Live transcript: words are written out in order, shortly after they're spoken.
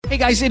Hey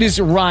guys, it is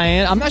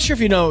Ryan. I'm not sure if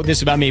you know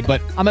this about me, but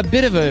I'm a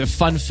bit of a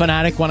fun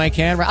fanatic when I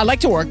can. I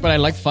like to work, but I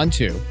like fun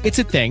too. It's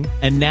a thing.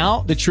 And now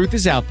the truth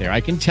is out there.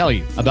 I can tell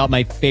you about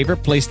my favorite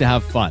place to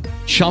have fun.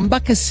 Chumba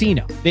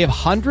Casino. They have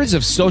hundreds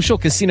of social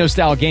casino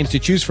style games to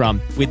choose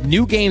from with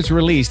new games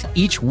released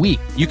each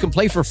week. You can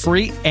play for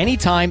free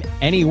anytime,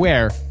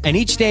 anywhere. And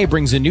each day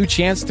brings a new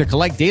chance to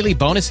collect daily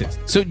bonuses.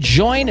 So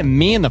join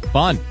me in the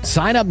fun.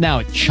 Sign up now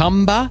at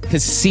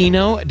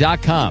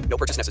ChumbaCasino.com. No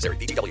purchase necessary.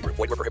 VGW Group.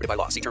 Void where prohibited by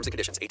law. See terms and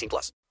conditions. 18+. In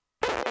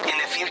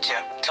the future,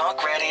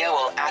 talk radio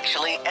will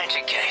actually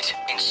educate,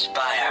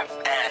 inspire,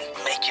 and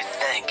make you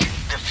think.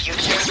 The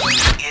future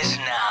is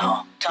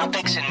now.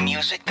 Topics and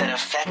music that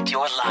affect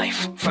your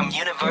life from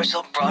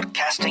Universal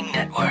Broadcasting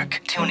Network.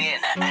 Tune in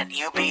at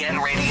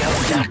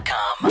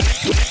ubnradio.com.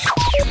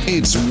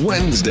 It's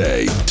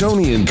Wednesday.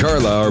 Tony and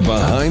Carla are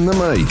behind the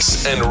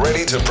mics and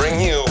ready to bring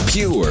you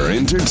pure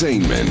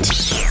entertainment.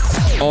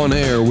 On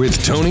Air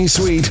with Tony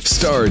Sweet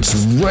starts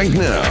right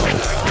now.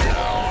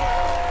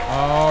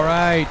 All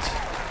right.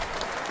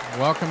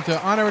 Welcome to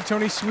On Air with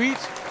Tony Sweet.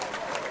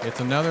 It's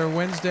another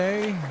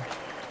Wednesday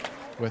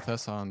with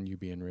us on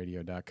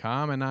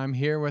ubnradio.com, and I'm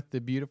here with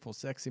the beautiful,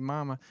 sexy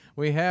mama.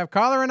 We have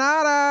Carla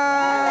Renata.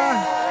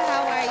 Hello,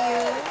 how are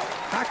you?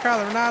 Hi,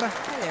 Carla Renata.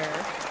 Hi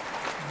there.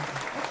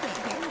 I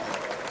can't hear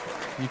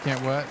you. You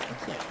can't what? I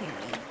can't hear you.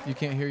 You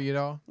can't hear you at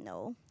all?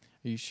 No.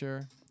 Are you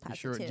sure? You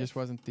sure it Positive. just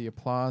wasn't the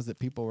applause that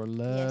people were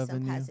loving Yes,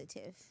 I'm you?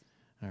 positive.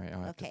 All right.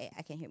 I'll have to- Okay,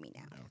 I can hear me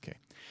now. Okay.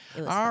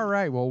 It was All fun.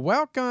 right. Well,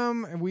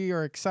 welcome. We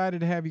are excited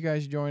to have you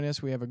guys join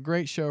us. We have a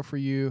great show for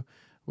you.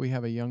 We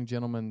have a young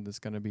gentleman that's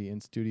going to be in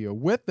studio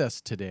with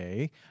us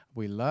today.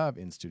 We love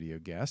in-studio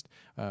guests.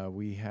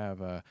 We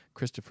have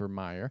Christopher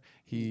Meyer.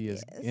 He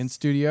is in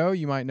studio.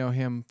 You might know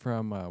him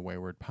from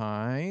Wayward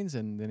Pines,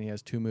 and then he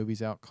has 2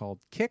 movies out called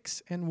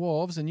Kicks and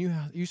Wolves. And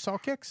you saw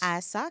Kicks? I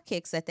saw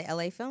Kicks at the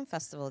LA Film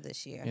Festival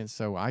this year. And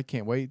so I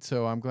can't wait.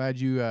 So I'm glad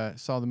you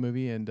saw the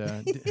movie. And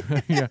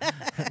yeah.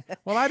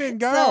 Well, I didn't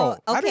go. So,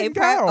 I okay, didn't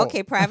go.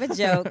 private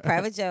joke,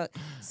 private joke.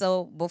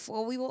 So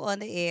before we were on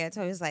the air,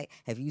 Tony was like,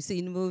 "Have you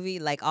seen the movie?"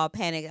 Like all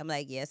panic. I'm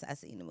like, "Yes, I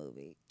seen the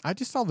movie." I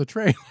just saw the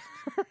trailer.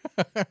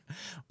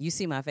 You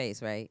see my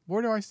face, right?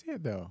 Where do I see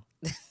it though?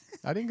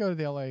 I didn't go to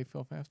the LA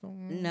Film Festival.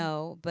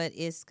 No, but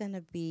it's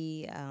gonna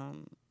be.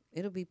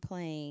 It'll be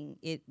playing.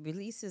 It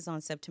releases on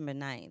September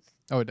 9th.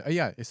 Oh,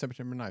 yeah, it's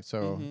September 9th,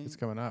 so it's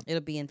coming up.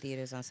 It'll be in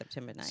theaters on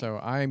September 9th. So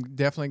I'm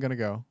definitely going to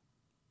go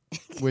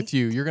with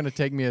you. You're going to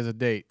take me as a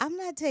date. I'm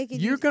not taking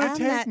you. You're going to I'm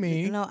take not-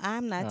 me. No,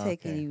 I'm not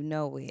taking Okay. you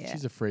nowhere.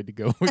 She's afraid to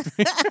go with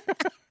me.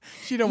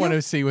 She don't want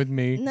to see with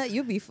me. No,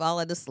 you'll be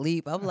falling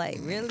asleep. I'm like,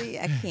 really?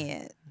 I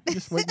can't.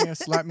 Just wake me up,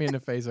 slap me in the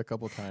face a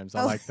couple times.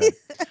 I like that.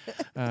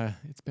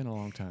 It's been a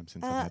long time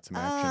since I've had some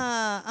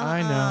action.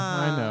 I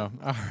know.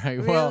 All right.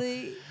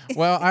 Really?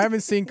 Well, I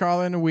haven't seen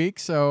Carla in a week,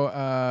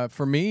 so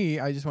for me,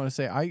 I just want to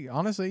say, I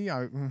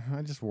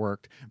just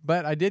worked,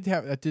 but I did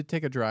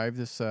take a drive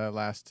this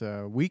last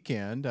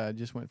weekend. I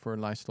just went for a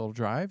nice little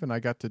drive, and I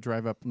got to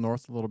drive up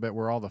north a little bit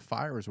where all the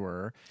fires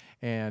were,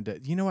 and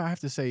you know what I have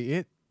to say,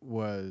 it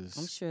was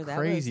I'm sure that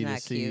crazy was not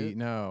to see. cute.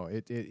 No,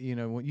 it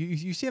when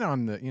you see it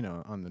on the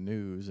on the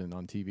news and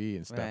on TV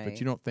and stuff, but Right.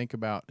 you don't think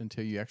about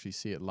until you actually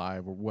see it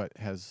live or what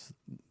has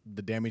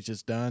the damage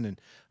it's done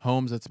and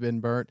homes that's been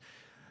burnt.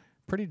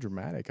 Pretty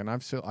dramatic, and I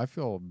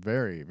feel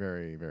very,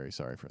 very, very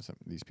sorry for some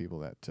of these people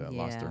that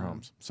lost their Yeah.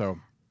 homes. So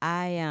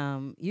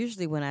I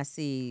usually when I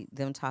see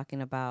them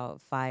talking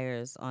about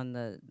fires on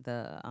the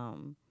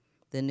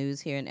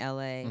news here in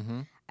LA,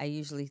 I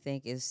usually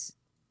think it's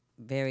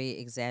very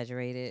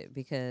exaggerated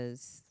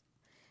because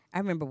I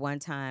remember one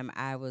time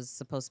I was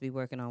supposed to be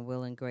working on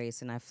Will and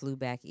Grace, and I flew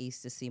back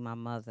east to see my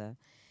mother,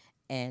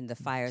 and the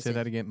fires. say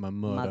that again, my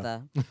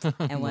mother.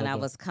 And when I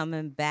Mother. was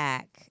coming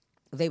back,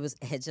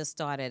 had just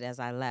started as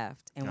I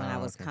left, and when I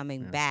was okay,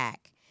 coming yeah.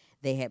 back,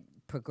 they had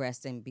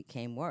progressed and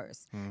became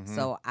worse. Mm-hmm.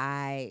 So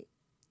I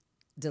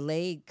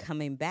delayed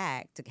coming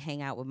back to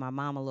hang out with my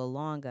mom a little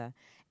longer.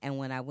 And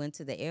when I went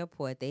to the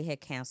airport, they had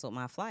canceled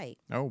my flight.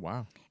 Oh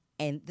wow!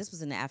 And this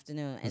was in the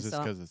afternoon. Is and this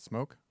because of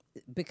smoke?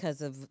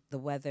 because of the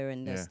weather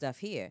and the Yeah. stuff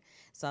here.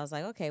 So I was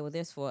like, okay, well,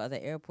 there's 4 other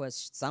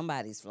airports.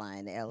 Somebody's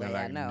flying to LA. They're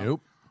like, I know.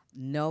 nope.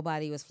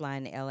 Nobody was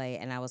flying to LA,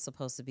 and I was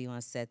supposed to be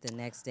on set the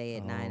next day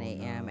at 9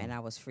 a.m., no. and I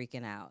was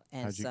freaking out.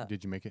 And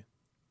Did you make it?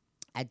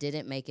 I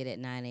didn't make it at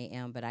 9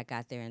 a.m., but I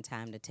got there in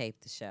time to tape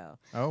the show.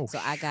 Oh, So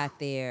I got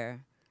to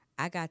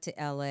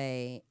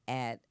LA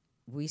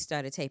we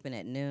started taping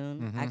at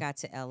noon. Mm-hmm. I got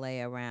to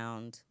LA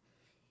around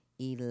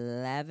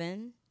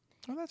 11.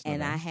 Oh, that's not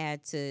And I bad.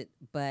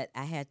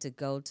 had to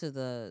go to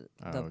the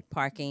Oh.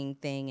 parking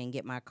thing and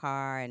get my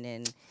car and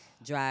then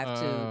drive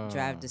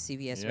to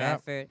CVS Yep.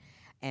 Radford.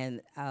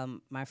 And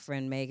my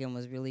friend Megan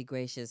was really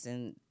gracious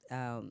and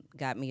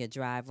got me a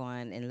drive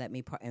on and let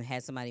me and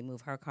had somebody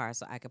move her car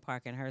so I could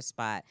park in her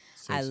spot.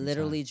 Save I some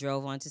literally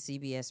drove on to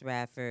CVS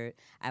Radford.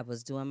 I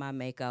was doing my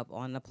makeup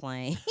on the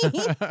plane.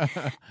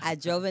 I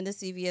drove into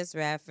CVS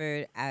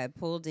Radford. I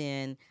pulled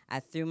in. I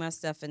threw my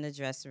stuff in the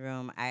dressing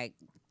room. I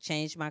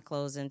changed my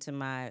clothes into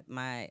my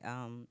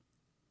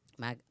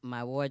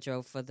my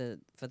wardrobe for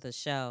the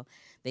show.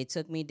 They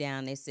took me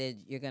down. They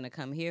said, "You're gonna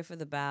come here for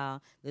the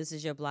bow. This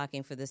is your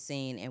blocking for the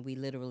scene," and we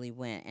literally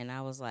went. And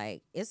I was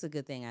like, "It's a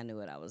good thing I knew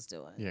what I was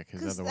doing." Yeah,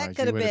 because otherwise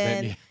that you would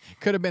have been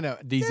could have been a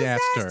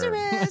disaster.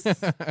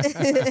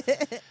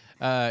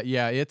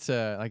 Yeah, it's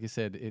like I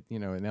said,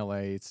 in LA,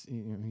 it's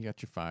you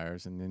got your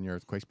fires and then your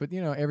earthquakes, but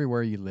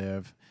everywhere you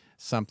live,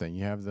 something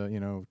you have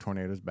the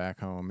tornadoes back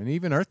home, and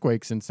even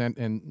earthquakes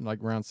in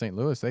like around St.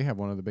 Louis, they have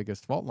one of the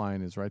biggest fault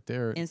line is right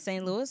there In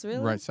St. Louis, really?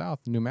 right south,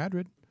 New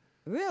Madrid.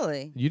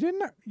 Really? You didn't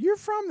know? You're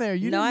from there.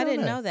 I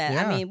didn't know that.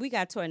 Yeah. I mean, we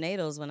got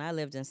tornadoes when I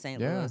lived in St.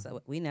 Yeah. Louis.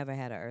 We never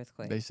had an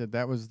earthquake. They said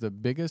that was the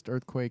biggest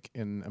earthquake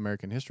in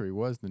American history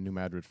was the New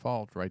Madrid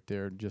Fault right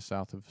there just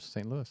south of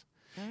St. Louis.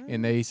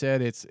 And they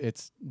said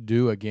it's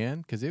due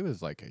again because it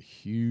was like a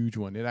huge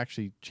one. It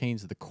actually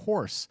changed the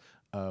course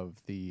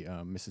of the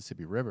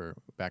Mississippi River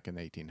back in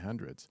the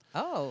 1800s.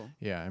 Oh.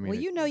 Yeah, I mean. Well,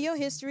 you know your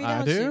history, don't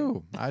I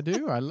you?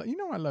 do.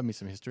 I love me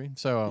some history.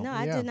 So No,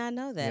 I did not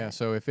know that. Yeah,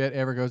 so if it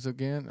ever goes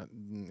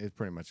again, it's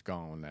pretty much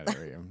gone in that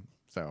area.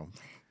 So.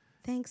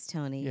 Thanks,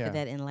 Tony, Yeah. for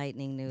that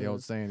enlightening news. The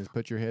old saying is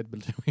put your head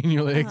between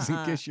your legs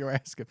and kiss your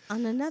ass.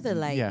 On another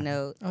light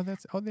note.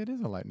 That is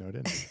a light note,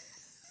 isn't it?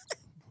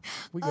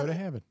 We go to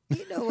heaven.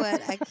 You know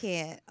what? I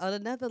can't. On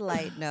another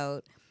light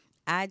note,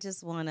 I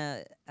just want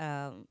to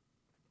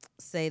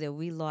say that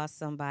we lost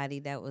somebody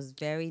that was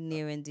very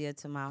near and dear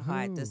to my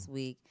heart this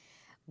week.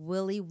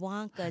 Willy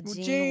Wonka,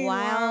 Gene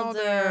Wilder.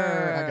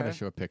 I got to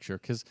show a picture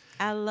because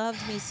I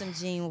loved me some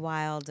Gene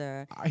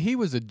Wilder. He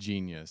was a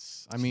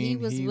genius. I mean, he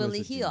was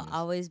Willy. a He'll genius.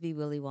 always be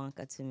Willy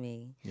Wonka to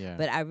me. Yeah.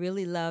 But I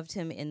really loved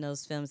him in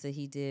those films that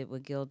he did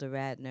with Gilda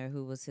Radner,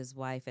 who was his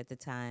wife at the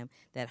time.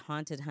 That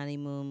Haunted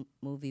Honeymoon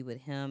movie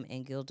with him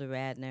and Gilda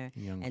Radner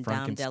Young and Dom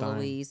Frankenstein.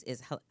 DeLuise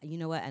is. You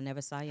know what? I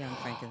never saw Young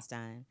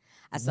Frankenstein.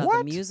 I saw the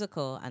What?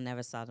 musical. I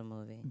never saw the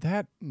movie.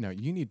 No,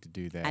 you need to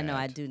do that. I know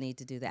I do need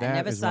to do that. That I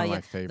never is saw one of my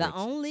Young-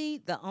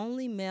 favorites. the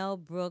only Mel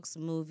Brooks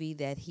movie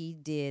that he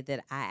did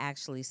that I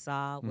actually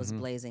saw was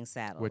Blazing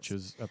Saddles, Which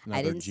is another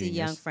I didn't see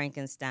Young genius.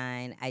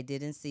 Frankenstein. I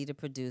didn't see The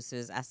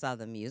Producers. I saw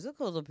the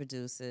musical The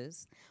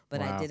Producers,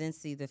 but I Wow. didn't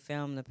see the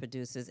film The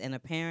Producers. And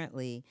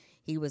apparently,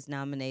 he was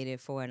nominated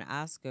for an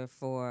Oscar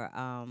for.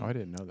 Oh, I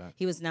didn't know that.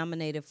 He was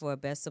nominated for a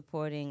Best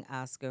Supporting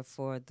Oscar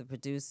for The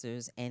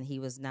Producers, and he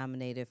was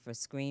nominated for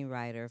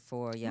screenwriter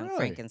for Young Really?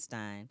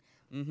 Frankenstein.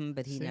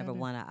 But he See, I never didn't-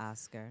 won an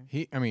Oscar.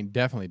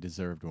 Definitely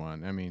deserved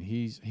one. I mean,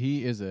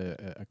 he is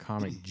a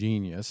comic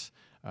genius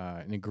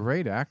and a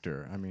great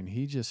actor. I mean,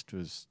 he just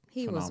was.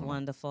 He was phenomenal.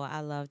 wonderful. I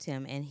loved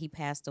him, and he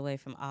passed away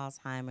from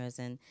Alzheimer's,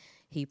 and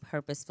he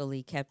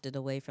purposefully kept it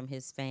away from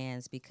his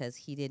fans because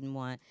he didn't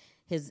want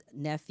his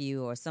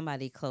nephew or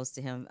somebody close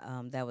to him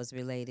that was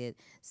related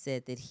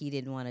said that he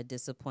didn't want to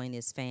disappoint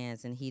his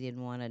fans, and he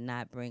didn't want to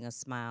not bring a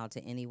smile to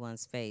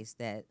anyone's face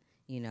that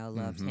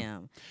loved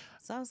him.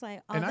 So I was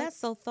like, oh, And that's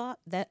so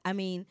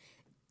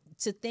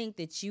to think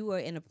that you are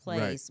in a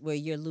place where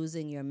you're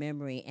losing your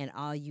memory and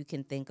all you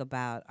can think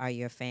about are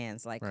your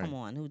fans. Like, Right. come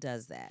on, who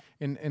does that?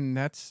 And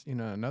that's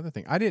another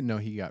thing. I didn't know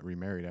he got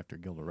remarried after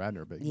Gilda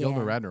Radner, but Yeah.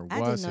 Gilda Radner I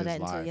didn't was know his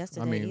that until life.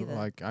 yesterday I mean, either.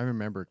 like I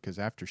remember because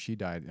after she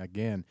died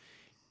again,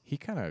 he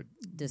kind of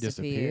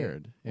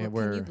disappeared. Well, And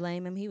can you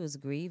blame him? He was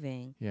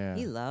grieving. Yeah.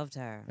 He loved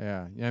her.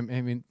 Yeah, I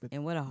mean, but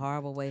And what a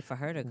horrible way for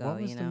her to go,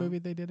 what was the movie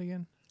they did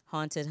again?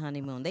 Haunted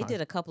Honeymoon. They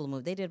did a couple of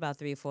movies. They did about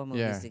 3 or 4 movies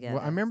Yeah, together.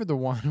 well, I remember the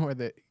one where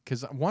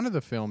because one of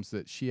the films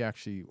that she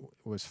actually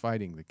was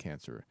fighting the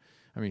cancer.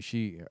 I mean,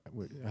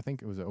 I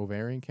think it was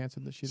ovarian cancer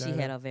that she died. She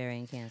had of.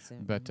 ovarian cancer.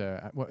 But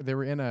they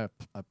were in a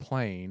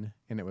plane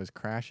and it was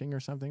crashing or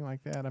something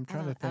like that. I'm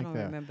trying to think I don't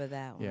that. remember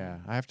that one. Yeah,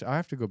 I have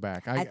to go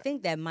back. I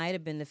think that might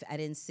have been I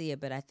didn't see it,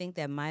 but I think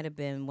that might have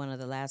been one of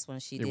the last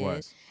ones she did.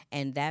 was.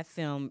 And that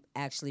film,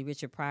 actually,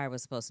 Richard Pryor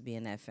was supposed to be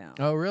in that film.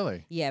 Oh,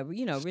 really? Yeah,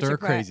 Stir Richard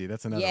Pryor. Crazy.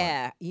 That's another one.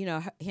 Yeah,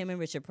 him and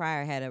Richard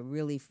Pryor had a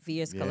really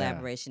fierce Yeah.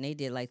 collaboration. They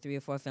did like 3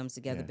 or 4 films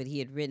together, Yeah. but he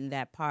had written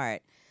that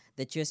part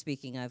that you're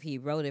speaking of. He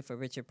wrote it for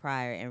Richard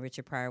Pryor, and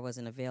Richard Pryor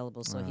wasn't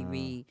available, so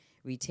he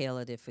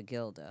retailored it for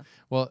Gilda.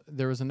 Well,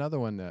 there was another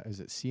one. Is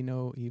it See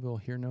No Evil,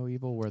 Hear No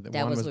Evil? Where the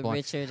That one was was with blind.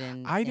 Richard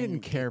and I didn't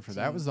and care for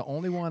that. That was the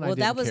only one I well,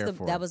 didn't care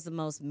for. that was the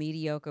most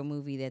mediocre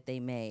movie that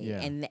they made,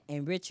 Yeah.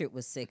 and Richard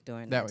was sick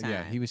during that time.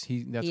 Yeah, that's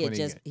he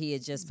when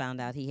had just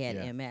found out he had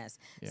Yeah. MS,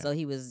 Yeah. so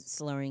he was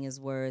slurring his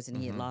words, and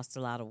he had lost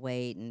a lot of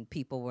weight, and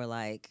people were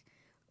like,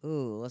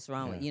 "Ooh, what's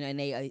wrong with Yeah. And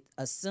they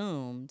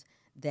assumed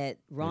that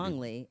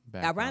wrongly,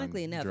 back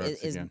ironically on enough,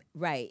 drugs again.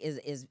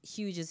 as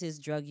huge as his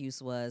drug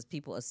use was,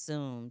 people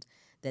assumed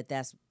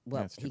that's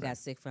what That's too he bad. got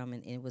sick from,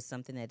 and it was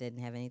something that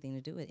didn't have anything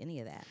to do with any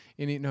of that.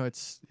 And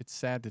it's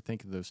sad to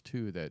think of those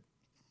two that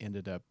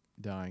ended up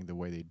dying the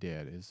way they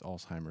did is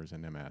Alzheimer's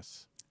and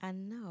MS. I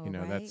know, You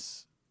know, right?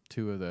 that's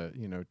two of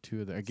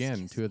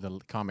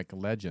the comic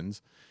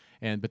legends.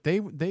 But they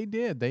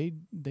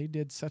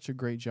did such a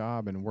great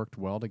job and worked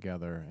well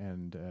together,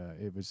 and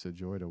it was a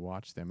joy to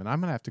watch them. And I'm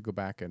gonna have to go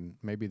back and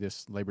maybe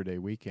this Labor Day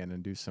weekend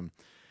and do some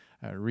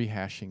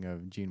rehashing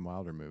of Gene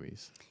Wilder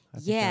movies.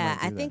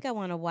 I think I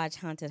want to watch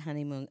Haunted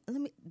Honeymoon.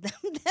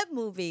 That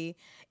movie,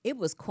 it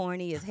was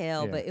corny as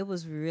hell, but it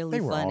was really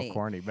they funny. Were all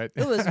corny, but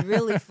it was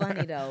really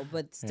funny though.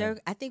 But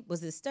I think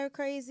was it Stir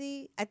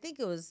Crazy? I think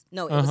it was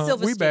it was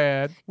Silver Streak.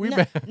 Bad.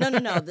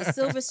 No. The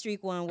Silver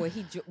Streak one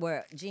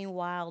where Gene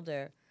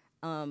Wilder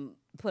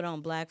put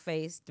on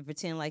blackface to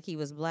pretend like he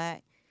was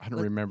black. I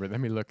don't remember.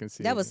 Let me look and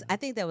see. I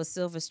think that was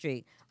Silver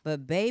Streak.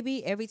 But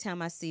baby, every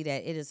time I see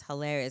that, it is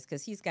hilarious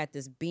because he's got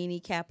this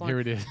beanie cap on. Here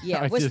it is.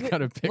 Yeah, I just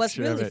got a picture what's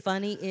really of it.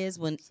 funny is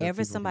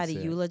whenever somebody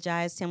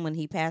eulogized him when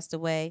he passed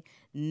away,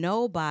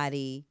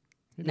 nobody,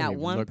 not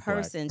one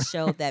person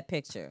showed that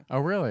picture. Oh,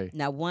 really?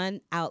 Not one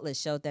outlet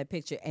showed that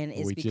picture, and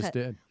it's because just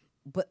did.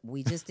 But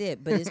we just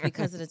did. But it's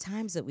because of the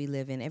times that we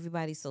live in.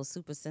 Everybody's so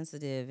super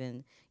sensitive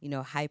and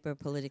hyper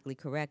politically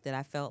correct that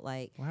I felt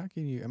like. Well, how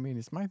can you? I mean,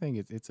 it's my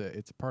thing. It's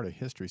a part of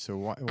history. So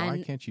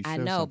why can't you show I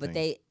know, something?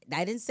 but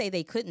I didn't say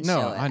they couldn't no,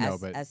 show it. I know,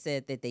 but I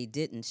said that they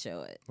didn't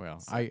show it. Well,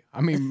 so.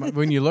 I mean,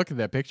 when you look at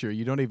that picture,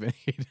 you don't even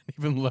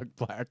look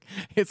black.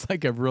 It's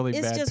like a really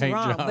bad just paint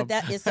wrong, job. but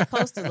that it's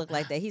supposed to look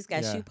like that. He's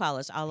got shoe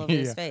polish all over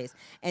his face,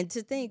 and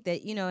to think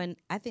that and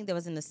I think that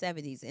was in the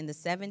 70s. In the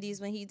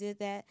 70s when he did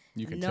that,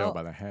 you can tell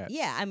by the hat.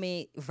 Yeah, I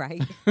mean,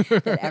 right, that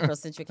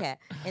Afrocentric hat.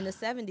 In the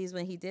 70s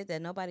when he did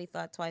that, nobody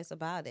thought twice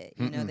about it.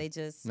 They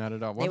just not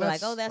at all. Well, they were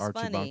like, "Oh, that's Archie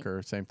funny."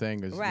 Bunker, same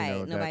thing as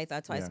right. Nobody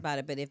thought twice about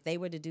it. But if they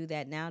were to do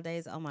that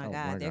nowadays, oh my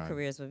God, their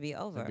careers would be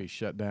over. They'd be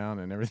shut down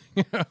and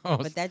everything else.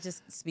 But that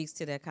just speaks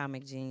to their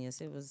comic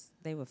genius.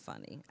 They were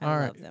funny.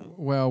 I love them.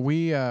 Well,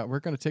 we're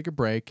going to take a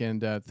break,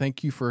 and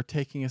thank you for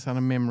taking us on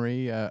a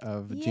memory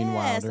of Gene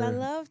Wilder. Yes, I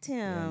loved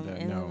him,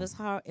 and it was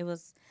hard. It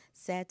was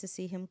sad to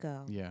see him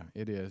go. Yeah,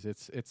 it is.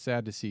 It's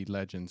sad to see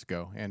legends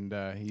go, and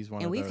he's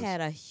one of those. And we've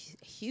had a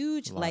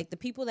huge, like the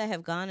people that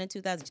have gone in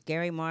 2000,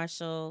 Gary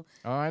Marshall.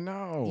 Oh, I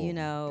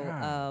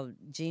know.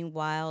 Gene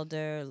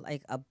Wilder,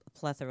 like a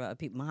plethora of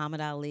people.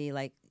 Muhammad Ali,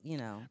 like.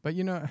 But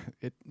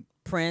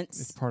Prince.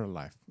 It's part of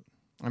life.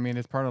 I mean,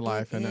 it's part of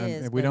life, and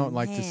we but don't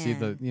like to see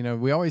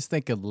we always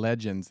think of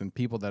legends and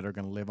people that are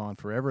going to live on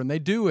forever, and they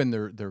do in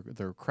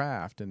their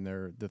craft and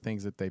the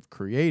things that they've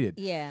created.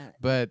 Yeah,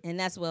 and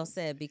that's well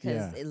said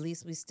because at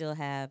least we still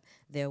have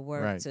their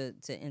work to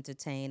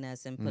entertain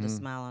us and put a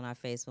smile on our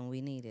face when we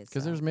need it.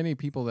 Because there's many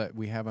people that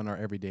we have in our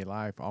everyday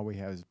life. All we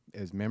have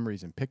is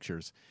memories and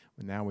pictures.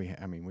 But now we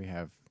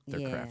have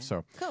their craft.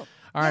 So cool.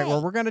 All right,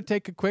 well, we're going to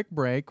take a quick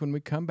break. When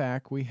we come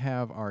back, we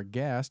have our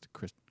guest,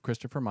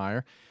 Christopher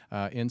Meyer,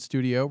 in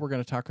studio. We're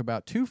going to talk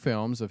about 2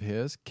 films of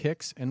his,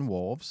 Kicks and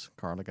Wolves.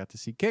 Carla got to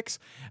see Kicks.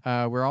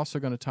 We're also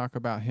going to talk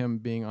about him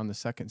being on the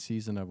 2nd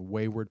season of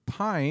Wayward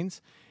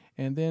Pines.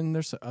 And then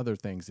there's other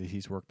things that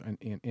he's worked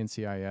in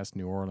NCIS,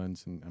 New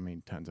Orleans,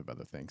 and tons of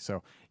other things.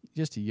 So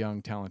just a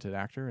young, talented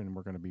actor, and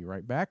we're going to be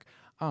right back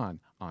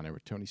on Air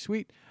with Tony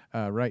Sweet,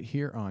 right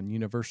here on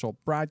Universal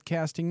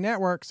Broadcasting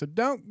Network. So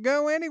don't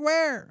go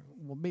anywhere.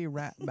 We'll be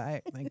right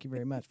back. Thank you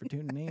very much for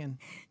tuning in.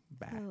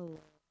 Bye.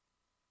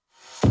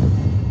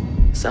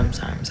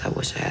 Sometimes I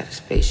wish I had a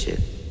spaceship.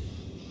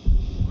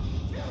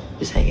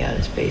 Just hang out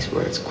in space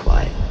where it's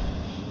quiet,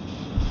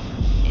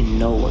 and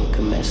no one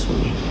can mess with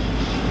me.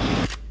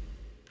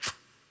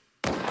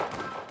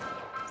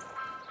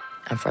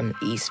 I'm from the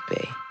East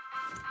Bay.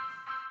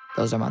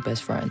 Those are my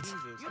best friends.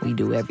 We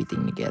do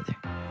everything together.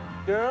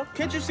 Girl,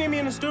 can't you see me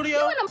in the studio?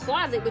 You in the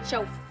closet with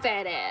your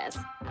fat ass.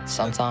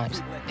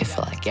 Sometimes it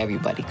feel like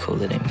everybody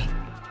cooler than me.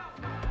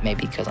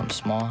 Maybe because I'm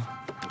small,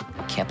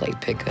 can't play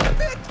pickup,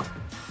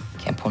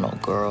 can't pull no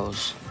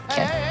girls.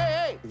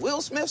 Hey! Will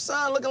Smith's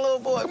son looking little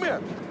boy. Come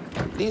here.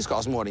 These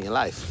cost more than your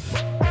life.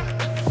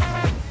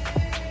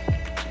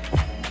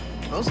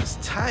 Those is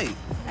tight.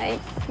 Hey,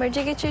 where'd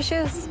you get your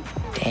shoes?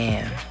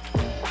 Damn.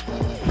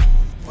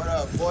 What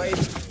up, boy?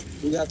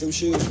 We got them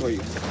shoes for you.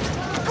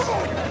 Come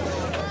on!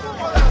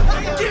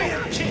 Give me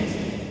a chance!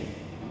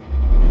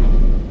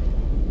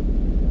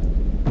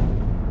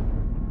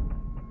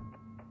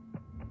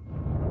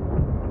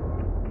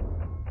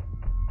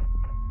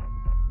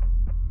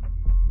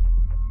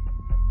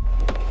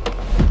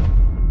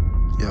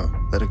 Yo,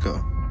 let it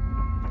go.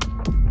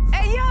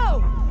 Hey, yo!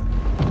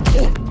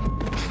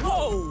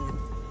 Whoa!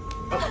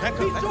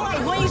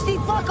 Hey, when you see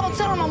Flacco,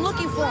 tell him I'm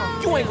looking for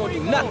him. You ain't gonna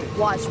do nothing.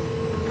 Watch me.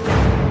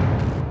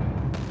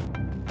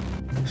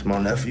 It's my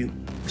nephew.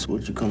 That's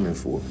what you come in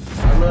for.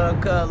 I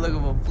love cuz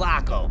looking for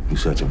Flacco. You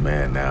such a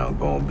man now,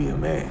 gonna be a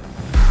man.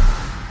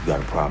 You got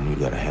a problem, you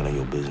gotta handle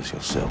your business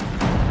yourself.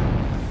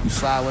 You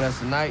slide with us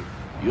tonight,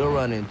 you'll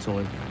run into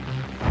him.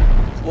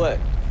 What?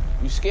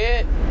 You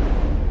scared?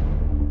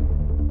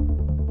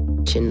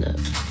 Chin up,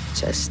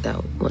 chest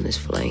out when it's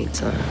flame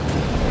time.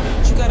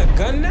 You got a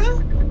gun now?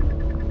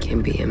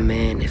 Can be a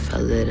man if I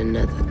let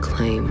another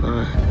claim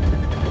mine.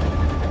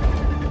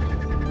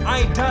 I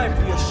ain't dying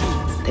for your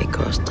shoes. They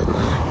crossed the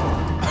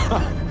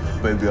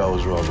line. Maybe I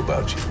was wrong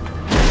about you.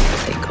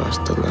 They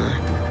crossed the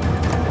line.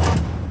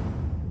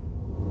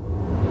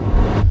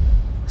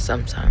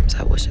 Sometimes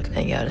I wish I could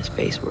hang out in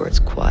space where it's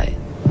quiet.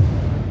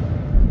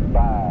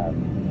 5,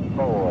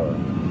 4,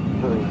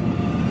 3,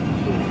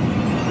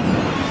 2.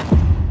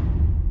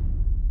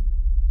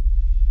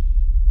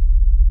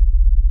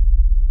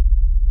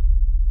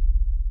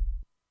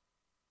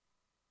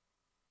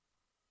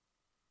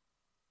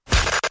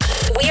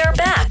 We are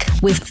back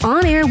with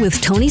On Air with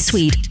Tony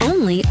Sweet,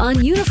 only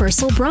on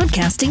Universal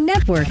Broadcasting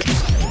Network.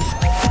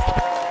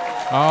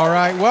 All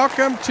right,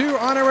 welcome to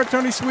On Air with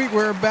Tony Sweet.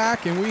 We're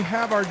back, and we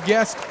have our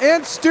guest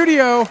in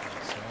studio.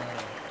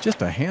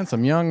 Just a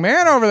handsome young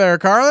man over there,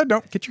 Carla.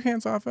 Don't get your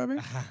hands off of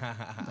him.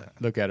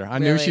 Look at her. I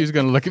knew she was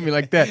going to look at me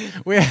like that.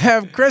 We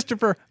have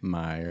Christopher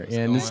Meyer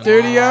in the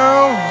studio.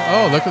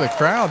 Oh, look at the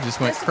crowd. Just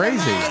went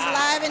crazy.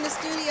 Live in the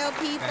studio,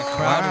 people.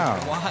 Wow.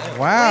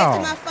 Wave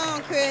to my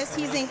phone, Chris.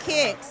 He's in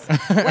Kicks.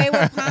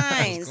 Wayward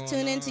Pines.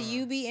 Tune into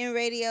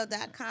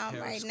ubnradio.com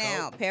right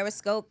now.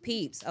 Periscope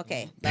peeps.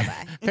 Okay,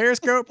 bye-bye.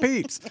 Periscope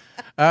peeps.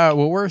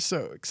 Well, we're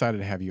so excited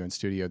to have you in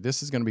studio.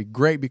 This is going to be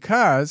great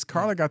because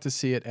Carla got to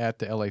see it at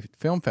the LA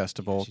Film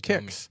Festival,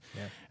 Kicks.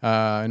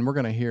 And we're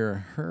going to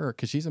hear her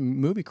because she's a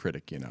movie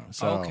critic, you know.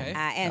 So, okay.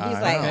 And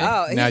he's like,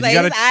 oh, he's like,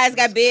 his eyes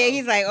got big.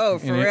 He's like, oh,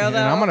 for real though? And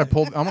I'm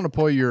going to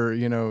pull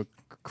your,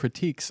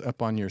 critiques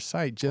up on your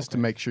site just to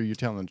make sure you're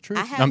telling the truth.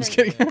 I'm just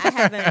kidding.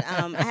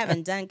 I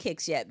haven't done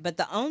Kicks yet, but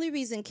the only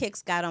reason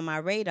Kicks got on my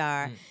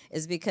radar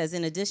is because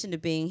in addition to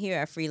being here,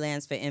 I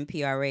freelance for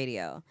NPR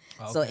Radio.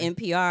 Okay. So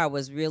NPR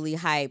was really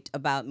hyped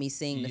about me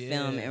seeing the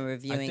film and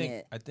reviewing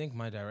it. I think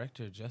my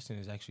director Justin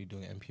is actually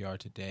doing NPR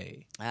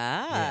today.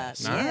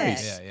 Nice.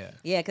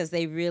 Yeah, because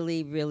they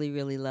really, really,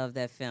 really love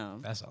that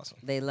film. That's awesome.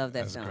 They love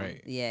that film.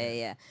 Great.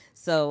 Yeah.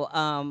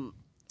 So,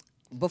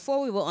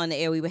 before we were on the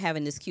air, we were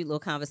having this cute little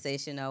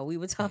conversation. We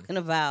were talking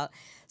about,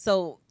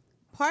 so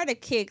part of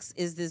Kicks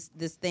is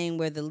this thing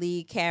where the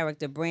lead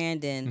character,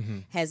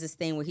 Brandon, has this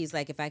thing where he's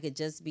like, if I could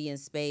just be in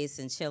space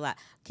and chill out.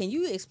 Can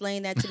you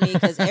explain that to me?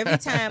 Because every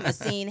time a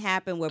scene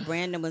happened where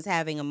Brandon was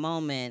having a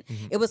moment,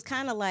 it was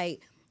kind of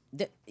like,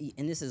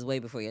 and this is way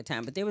before your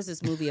time, but there was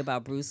this movie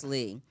about Bruce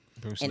Lee.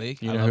 Bruce Lee?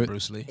 I love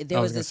BruceLee. I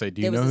was going to say,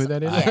 do you know who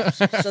that is? Yeah.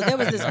 So there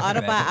was this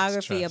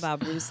autobiography about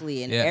Bruce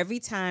Lee, and every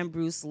time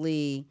Bruce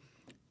Lee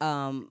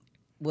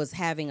was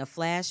having a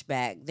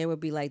flashback, there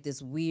would be like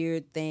this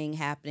weird thing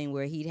happening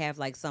where he'd have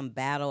like some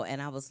battle, and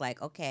I was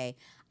like, okay,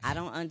 I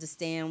don't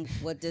understand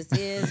what this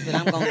is, but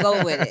I'm gonna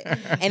go with it.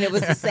 And it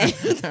was the same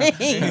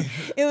thing.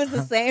 It was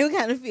the same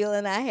kind of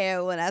feeling I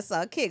had when I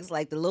saw Kicks.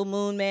 Like the little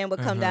moon man would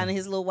come down in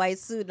his little white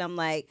suit, and I'm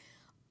like,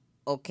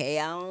 okay,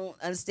 I don't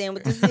understand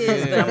what this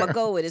is, but I'm going to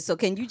go with it. So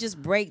can you just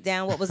break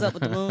down what was up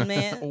with the Moon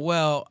Man?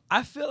 Well,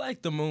 I feel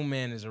like the Moon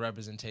Man is a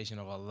representation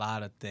of a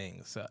lot of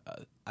things.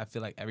 I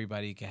feel like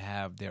everybody can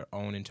have their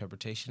own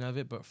interpretation of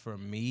it, but for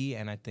me,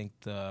 and I think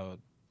the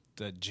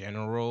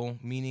general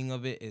meaning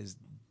of it is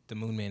the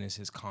Moon Man is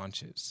his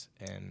conscience.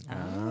 And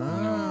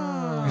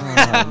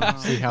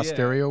see how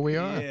stereo we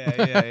are?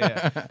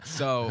 Yeah.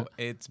 So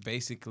it's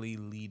basically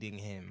leading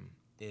him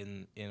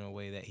in a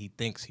way that he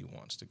thinks he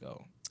wants to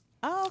go.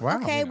 Oh, wow.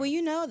 Okay.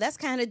 Well, that's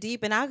kind of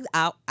deep, and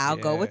I'll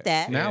go with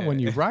that. Now, when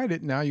you write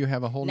it, now you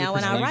have a whole new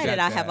perspective. Now, when I write it,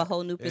 I have a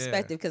whole new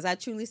perspective because I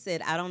truly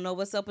said, I don't know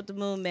what's up with the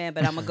Moon Man,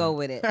 but I'm going to go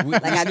with it.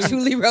 I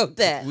truly wrote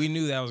that. We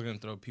knew that was going to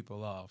throw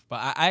people off.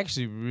 But I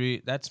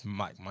actually that's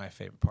my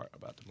favorite part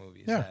about the movie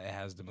is that it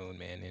has the Moon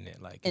Man in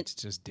it. Like, it's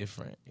just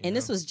different. And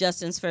this was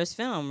Justin's first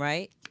film,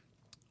 right?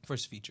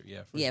 First feature,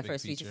 yeah.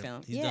 First feature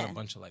film. He's done a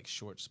bunch of, like,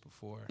 shorts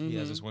before. Mm-hmm. He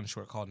has this one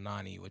short called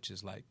Nani, which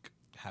is, like,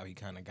 how he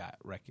kind of got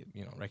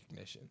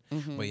recognition.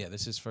 Mm-hmm. But yeah,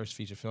 this is his first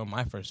feature film,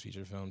 my first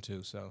feature film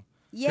too. So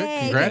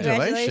yay,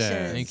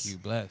 congratulations. Thank you,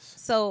 bless.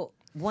 So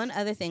one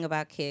other thing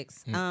about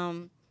Kicks,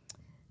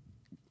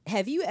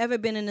 have you ever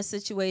been in a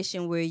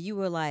situation where you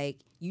were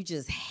like, you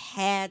just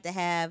had to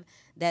have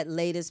that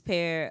latest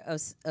pair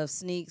of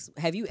sneaks?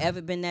 Have you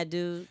ever been that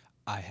dude?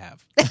 I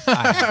have.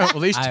 At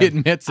least he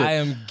admits it. I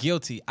am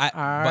guilty. But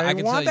I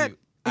can tell you,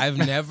 I've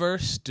never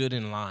stood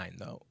in line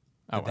though.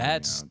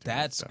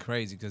 That's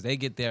crazy because they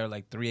get there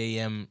like 3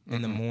 a.m.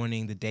 in the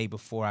morning the day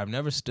before. I've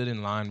never stood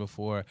in line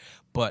before,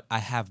 but I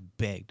have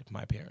begged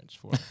my parents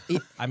for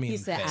it. I mean, he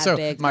said, so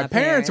my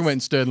parents went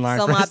and stood in line.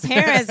 So my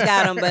parents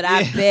got them, but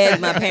I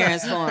begged my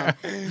parents for them.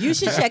 You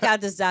should check out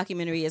this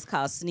documentary. It's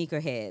called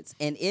Sneakerheads,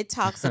 and it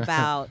talks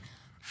about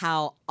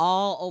how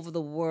all over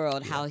the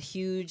world, how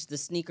huge the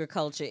sneaker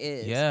culture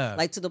is. Yeah.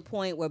 Like to the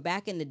point where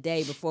back in the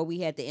day, before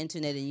we had the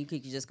internet and you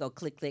could just go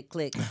click, click,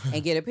 click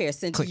and get a pair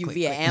sent to you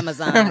via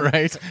Amazon.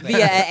 Right.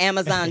 Via an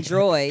Amazon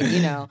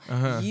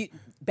Droid,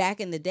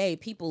 back in the day,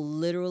 people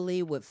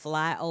literally would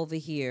fly over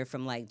here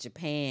from like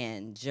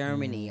Japan,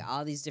 Germany,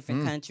 all these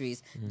different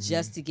countries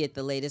just to get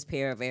the latest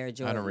pair of Air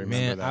Jordans. I don't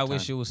remember that. I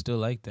wish it was still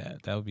like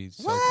that. That would be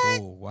so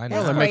cool. Why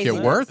not? Well, they make it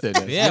worth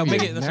it. Yeah,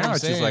 make it. That's now what I'm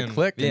it's saying. just like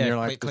click, and you're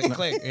like,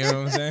 click. You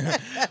know what I'm saying?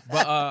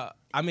 But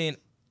I mean,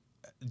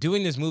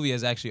 doing this movie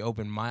has actually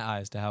opened my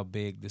eyes to how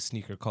big the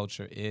sneaker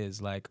culture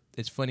is. Like,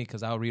 it's funny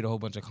because I'll read a whole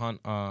bunch of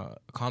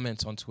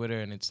comments on Twitter,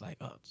 and it's like,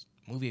 oh, it's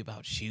a movie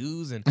about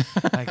shoes, and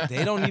like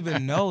they don't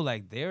even know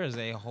like there is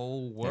a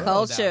whole world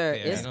culture. Out there.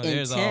 It's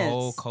there's intense. a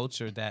whole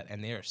culture that,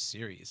 and they're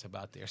serious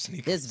about their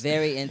sneakers. It's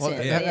very intense.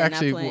 Well,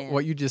 actually,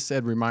 what you just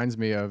said reminds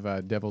me of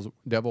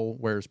Devil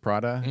Wears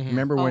Prada.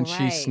 Remember when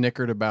she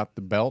snickered about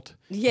the belt?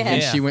 Yeah.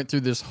 And she went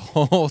through this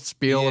whole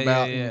spiel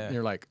about, and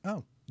you're like,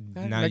 oh.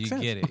 now makes you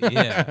sense. get it.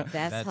 Yeah,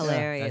 That's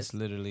hilarious. That's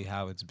literally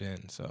how it's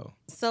been. So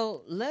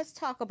let's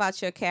talk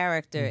about your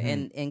character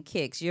in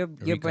Kicks. You're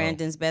Rico.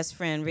 Brandon's best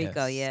friend,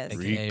 Rico. Yes.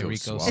 AKA Rico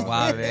Rico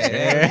Suave.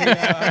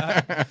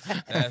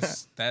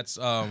 That's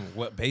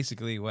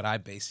what I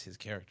base his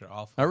character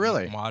off of. Oh,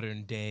 really?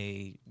 Modern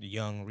day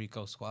young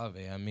Rico Suave.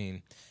 I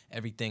mean,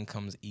 everything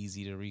comes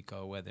easy to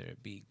Rico, whether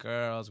it be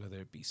girls, whether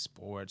it be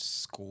sports,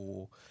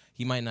 school.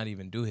 He might not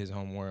even do his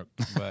homework,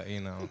 but he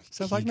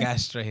like me. got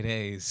straight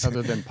A's.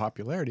 Other than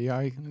popularity,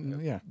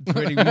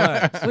 Pretty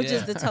much. Which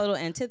is the total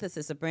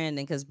antithesis of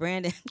Brandon, because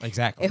Brandon,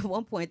 exactly. at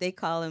one point they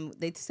call him,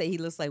 they say he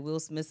looks like Will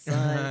Smith's son.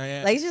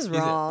 Yeah. Like, it's just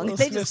wrong. Will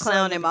They Smith's just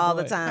clown son, him all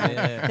the boy. time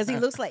Yeah. because he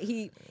looks like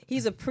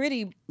he's a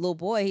pretty little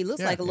boy. He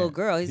looks like a little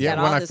girl. He's Yeah,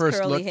 got when all I this first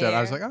curly looked hair. at it,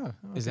 I was like,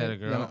 Is that a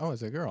girl? Oh,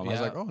 it's a girl. And I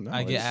was like, oh, no.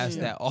 I get it's- asked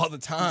that all the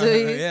time. Do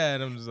you? Yeah,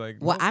 and I'm just like,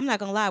 Well, I'm not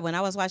gonna lie. When I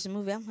was watching the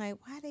movie, I'm like,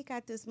 why they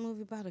got this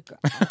movie about a girl?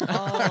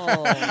 Oh,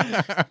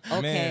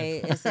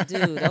 okay, it's a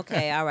dude.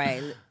 Okay, all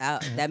right,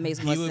 that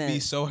makes more he would sense. be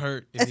so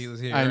hurt if he was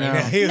here. I know. Right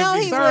now. He would No,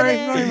 be he Sorry,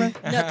 wouldn't.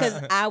 sorry, No,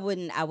 because I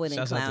wouldn't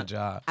Shouts out clown. to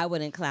Job. I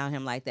wouldn't clown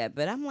him like that.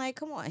 But I'm like,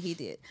 come on, he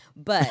did.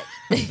 But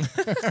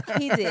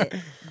he did.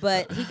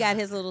 But he got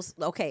his little.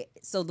 Okay,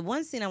 so the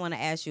one scene I want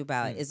to ask you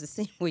about is the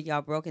scene where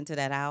y'all broke into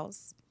that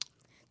house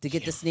to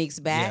get the sneaks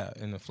back.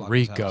 Yeah, in the Flocko's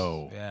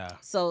Rico. house. Yeah.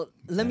 So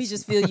let me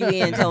just fill you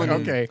in, Tony.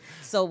 Okay.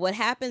 So what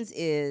happens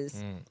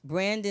is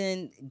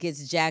Brandon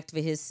gets jacked for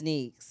his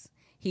sneaks.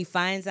 He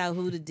finds out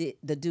who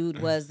the dude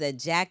was that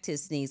jacked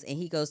his sneaks, and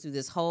he goes through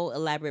this whole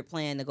elaborate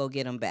plan to go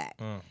get him back.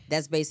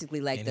 That's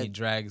basically like And he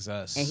drags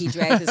us. and he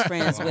drags his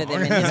friends with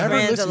him, and his Never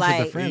friends listen are to the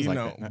like, friends you like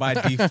know, that. by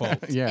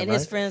default. Yeah, and right?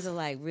 his friends are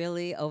like,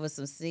 really over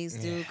some sneaks,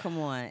 dude? Come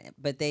on.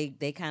 But they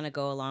kind of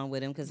go along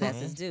with him because that's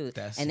his dude.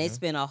 And they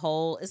spend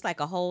it's like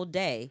a whole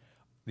day.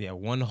 Yeah,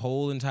 one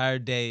whole entire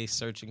day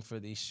searching for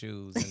these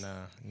shoes, and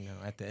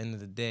at the end of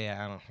the day,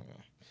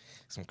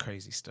 some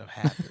crazy stuff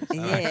happens. I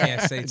Yeah.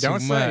 can't say too Don't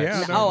say, much.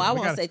 yeah. No, I we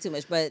won't gotta- say too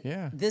much, but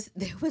Yeah. there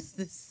was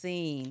this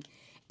scene,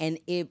 and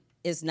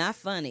it's not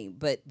funny,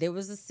 but there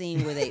was a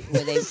scene where they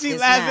She it's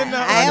laughing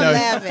not. now. I am know.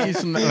 laughing.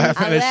 He's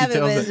laughing I'm as she laughing,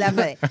 tells but it's it. not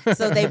funny.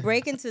 So they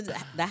break into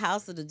the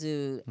house of the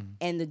dude,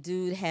 and the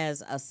dude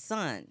has a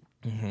son,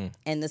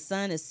 and the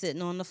son is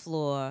sitting on the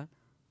floor,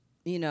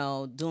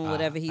 doing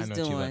whatever I he's know what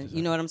you're about doing. to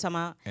You know what I'm talking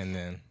about? And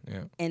then,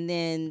 yeah. And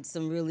then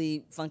some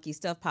really funky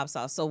stuff pops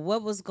off. So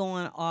what was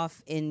going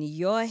off in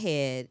your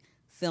head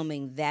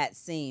filming that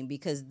scene?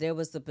 Because there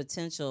was the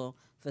potential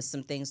for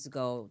some things to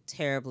go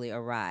terribly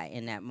awry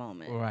in that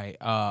moment. Right.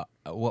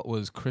 What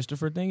was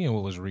Christopher thinking and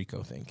what was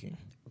Rico thinking?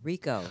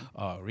 Rico.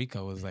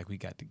 Rico was like, we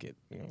got to get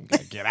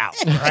out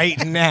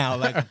right now.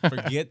 Like,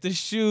 forget the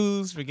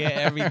shoes, forget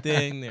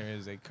everything. There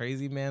is a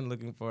crazy man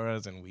looking for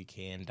us, and we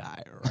can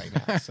die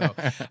right now. So,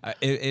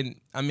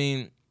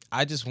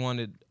 I just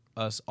wanted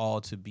us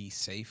all to be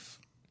safe,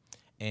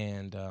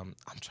 and I'm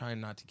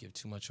trying not to give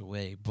too much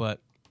away,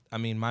 but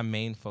my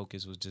main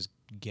focus was just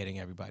getting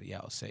everybody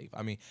out safe.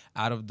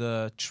 Out of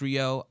the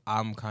trio,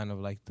 I'm kind of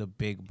like the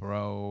big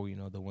bro,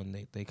 the one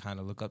they kind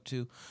of look up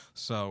to.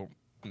 So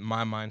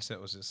my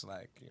mindset was just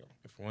like,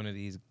 if one of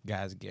these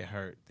guys get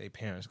hurt, their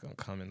parents gonna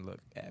come and look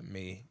at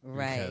me,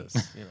 Right?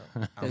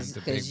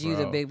 Because you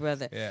the big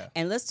brother. Yeah.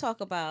 And let's talk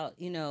about,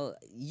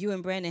 you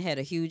and Brandon had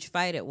a huge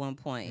fight at one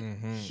point.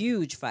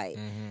 Huge fight.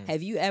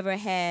 Have you ever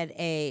had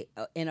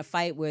in a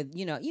fight where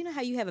you know how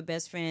you have a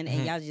best friend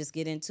and y'all just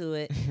get into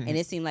it and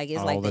it seemed like it's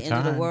All like the end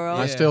of time. the world?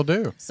 I still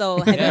do.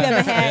 So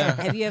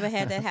have you ever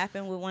had that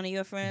happen with one of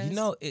your friends?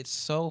 It's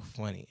so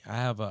funny. I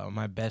have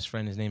my best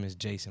friend. His name is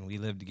Jason. We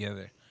live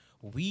together.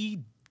 We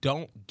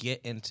don't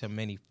get into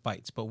many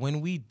fights, but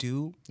when we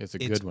do, it's a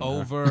good one.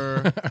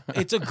 Over.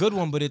 It's a good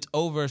one, but it's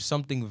over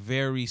something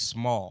very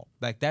small.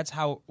 Like, that's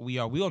how we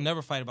are. We will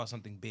never fight about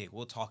something big.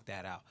 We'll talk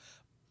that out.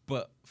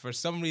 But for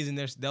some reason,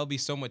 there'll be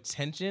so much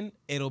tension.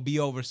 It'll be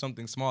over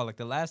something small. Like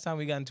the last time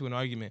we got into an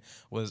argument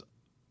was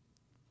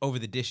over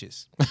the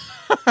dishes.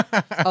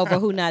 Over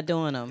who not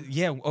doing them?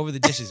 Yeah, over the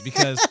dishes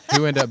because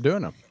who ended up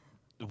doing them?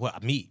 Well,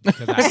 me,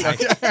 because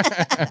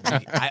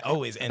I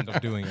always end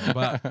up doing it.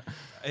 But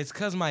it's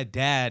because my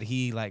dad,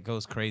 he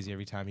goes crazy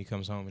every time he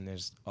comes home and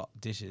there's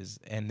dishes,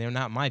 and they're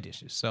not my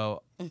dishes.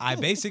 So I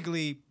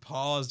basically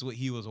paused what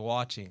he was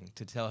watching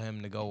to tell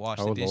him to go wash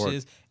the dishes,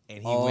 Lord.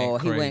 and he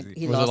went crazy.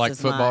 He was lost it like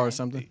his football mind. or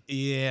something?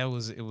 Yeah, it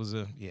was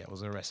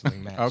a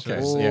wrestling match.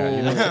 Okay, So-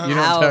 yeah,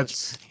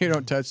 you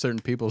don't touch certain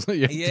people's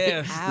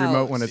Yeah.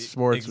 remote when it's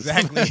sports.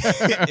 Exactly.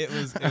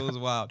 it was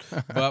wild,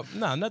 but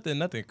no,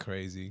 nothing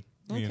crazy.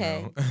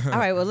 Okay. All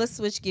right. Well, let's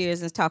switch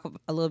gears and talk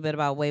a little bit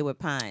about Wayward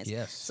Pines.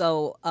 Yes.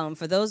 So,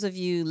 for those of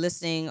you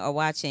listening or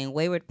watching,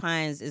 Wayward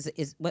Pines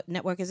is what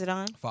network is it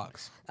on?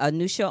 Fox. A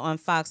new show on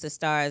Fox that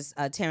stars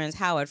Terrence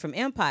Howard from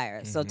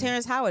Empire. So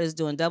Terrence Howard is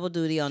doing double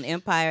duty on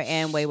Empire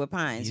and Wayward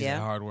Pines. He's a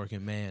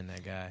hardworking man,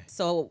 that guy.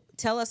 So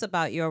tell us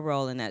about your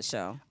role in that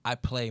show. I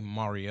play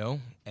Mario,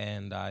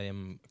 and I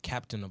am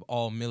captain of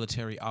all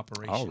military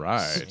operations. All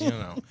right.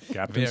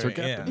 Captain, Sir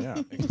Captain,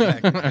 yeah.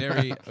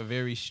 Exactly. A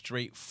very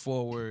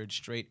straightforward,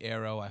 straight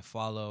arrow. I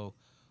follow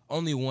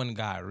only one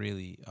guy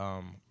really,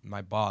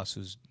 my boss,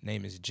 whose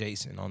name is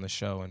Jason, on the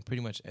show, and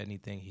pretty much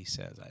anything he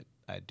says,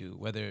 I do,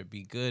 whether it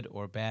be good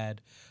or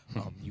bad.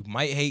 You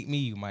might hate me,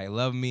 you might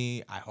love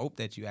me. I hope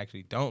that you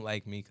actually don't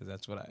like me, because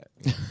that's what I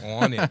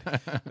wanted.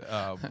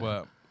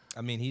 But I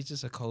mean, he's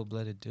just a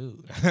cold-blooded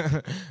dude.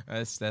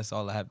 That's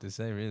all I have to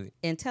say, really.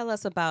 And tell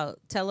us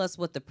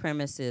what the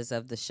premise is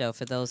of the show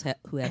for those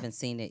who haven't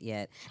seen it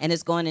yet. And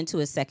it's going into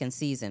a second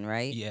season,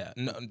 right? Yeah,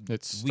 no, we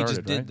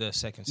just did the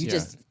second season. You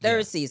just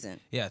third season.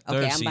 Yeah,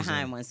 third season. Okay, I'm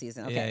behind one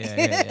season.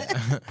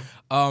 Okay.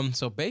 Yeah.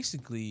 So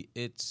basically,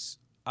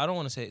 I don't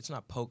want to say it's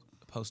not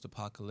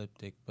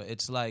post-apocalyptic, but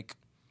it's like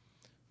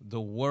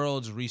the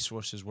world's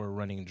resources were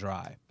running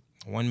dry.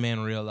 One man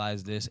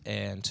realized this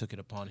and took it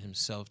upon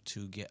himself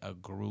to get a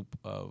group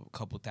of a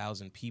couple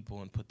thousand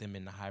people and put them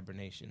into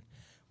hibernation,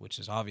 which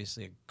is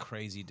obviously a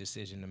crazy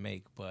decision to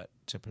make, but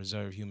to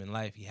preserve human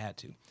life, he had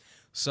to.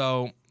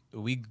 So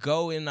we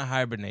go into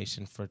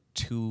hibernation for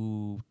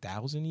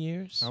 2,000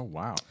 years. Oh,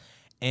 wow.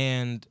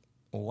 And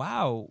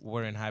while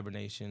we're in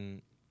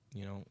hibernation,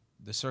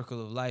 the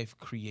circle of life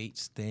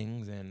creates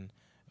things, and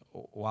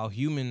while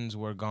humans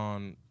were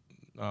gone,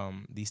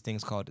 these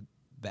things called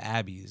the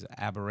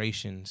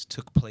aberrations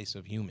took place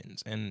of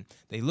humans, and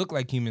they look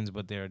like humans,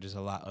 but they're just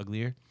a lot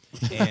uglier,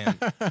 and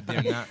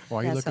they're not. Why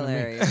are you looking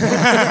hilarious.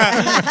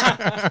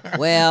 at me?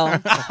 Well,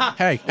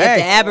 hey, if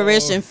the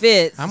aberration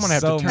fits, I'm gonna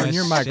have so to turn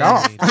your mic shade,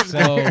 off.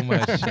 So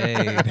much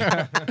shade.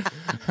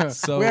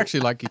 So we actually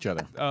like each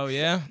other. Oh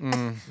yeah,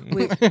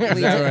 we is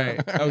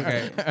that right?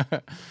 Okay.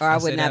 Or I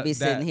would not be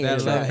sitting here.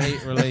 That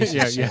love-hate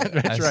relationship. Yeah,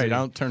 that's right. See. I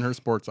don't turn her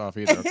sports off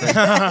either. Okay?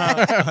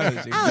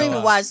 I don't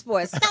even watch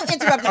sports. Stop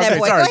interrupting that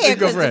boy. Sorry. Go ahead,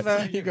 Go for it.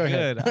 Christopher. You go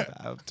ahead. Good.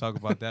 I'll talk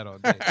about that all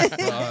day.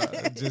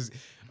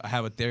 I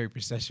have a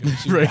therapy session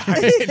with you Right.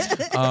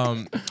 guys.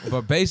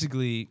 But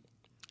basically,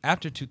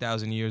 after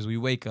 2,000 years, we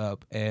wake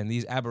up, and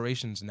these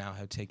aberrations now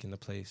have taken the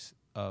place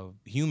of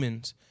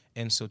humans.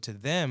 And so to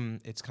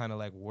them, it's kind of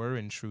like we're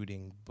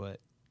intruding,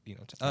 but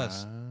to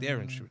us, they're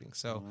intruding.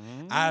 So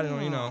I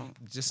don't,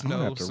 just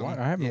know.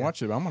 I haven't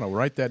watched it. But I'm gonna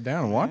write that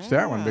down and watch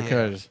that one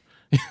because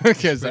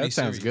that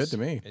sounds good to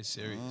me. It's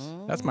serious.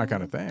 That's my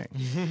kind of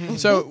thing.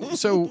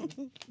 So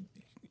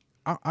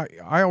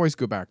I always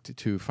go back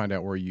to find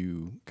out where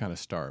you kind of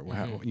start.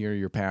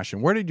 Your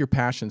passion. Where did your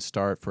passion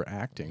start for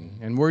acting?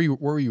 And where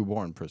were you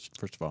born? First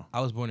of all,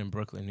 I was born in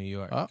Brooklyn, New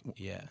York.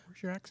 Yeah.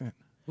 Where's your accent?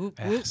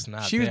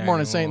 She was born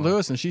in St.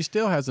 Louis, and she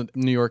still has a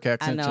New York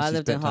accent. I know. I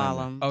lived in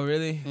Harlem. Oh,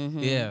 really? Mm-hmm.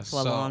 Yeah. For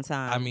a long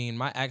time. I mean,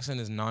 my accent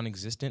is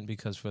non-existent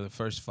because for the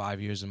first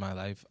 5 years of my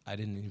life, I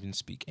didn't even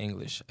speak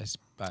English.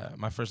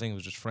 My first language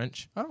was just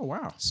French. Oh,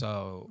 wow.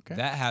 So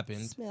that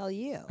happened. Smell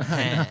you.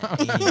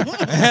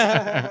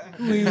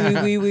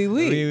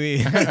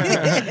 Oui.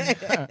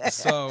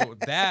 So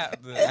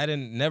I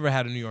never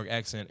had a New York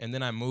accent, and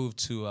then I moved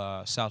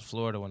to South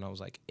Florida when I was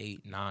like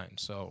 8, 9.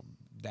 So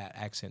that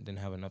accent didn't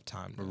have enough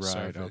time to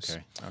surface.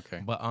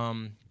 Okay. But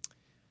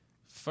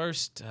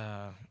first,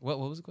 what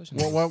was the question?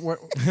 Well,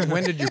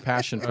 when did your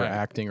passion for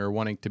acting or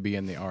wanting to be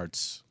in the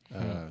arts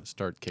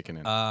start kicking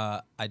in?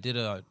 I did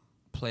a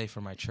play for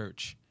my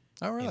church.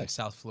 Oh, really? In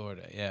South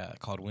Florida, yeah,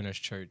 called Winter's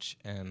Church,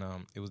 and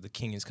it was the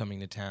King is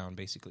coming to town,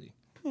 basically,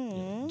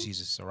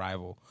 Jesus'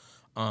 arrival,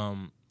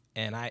 and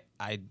I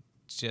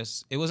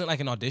it wasn't like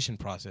an audition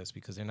process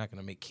because they're not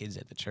going to make kids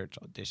at the church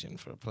audition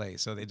for a play.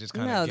 So they just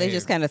kind of they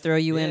just kind of throw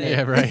you in it.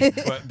 Yeah, right.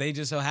 But they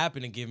just so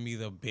happened to give me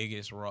the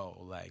biggest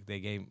role. Like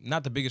they gave,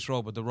 not the biggest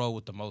role, but the role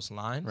with the most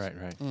lines. Right.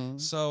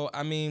 So,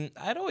 I mean,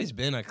 I'd always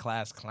been a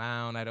class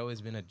clown. I'd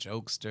always been a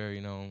jokester.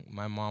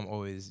 My mom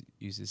always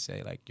used to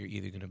say, like, you're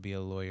either going to be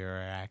a lawyer or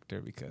an actor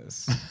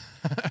because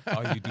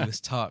all you do is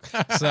talk.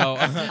 So,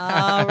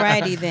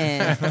 alrighty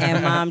then.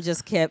 And mom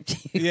just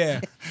kept you.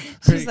 Yeah.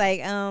 She's like,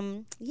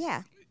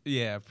 yeah.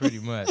 Yeah, pretty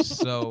much.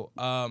 So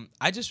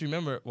I just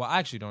remember, well, I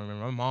actually don't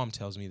remember. My mom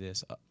tells me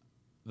this.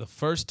 The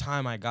first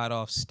time I got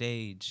off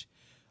stage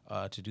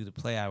to do the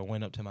play, I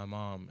went up to my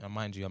mom. And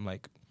mind you, I'm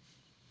like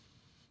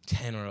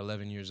 10 or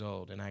 11 years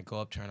old. And I go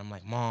up to her and I'm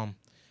like, Mom,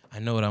 I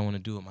know what I want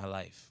to do with my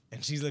life.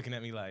 And she's looking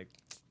at me like,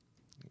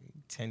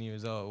 10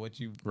 years old, what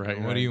do you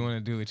want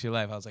to do with your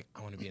life? I was like,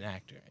 I want to be an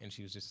actor. And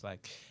she was just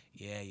like,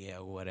 yeah,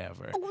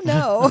 whatever. Oh,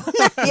 no.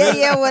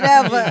 yeah,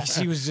 whatever.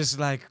 She was just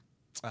like,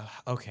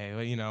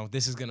 okay, well,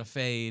 this is gonna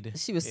fade.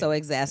 She was so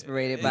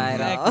exasperated by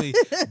it all.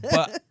 Exactly.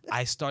 But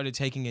I started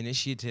taking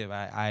initiative.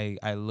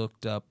 I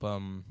looked up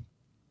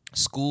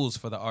schools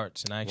for the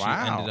arts, and I actually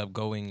ended up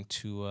going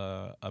to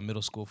a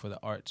middle school for the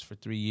arts for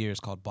 3 years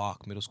called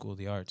Bach Middle School of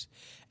the Arts,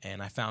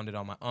 and I found it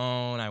on my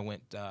own. I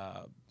went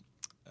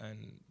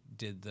and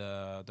did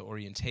the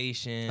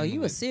orientation. Oh,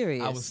 you were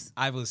serious.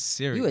 I was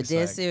serious. You were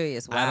dead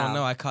serious. Wow. I don't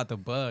know. I caught the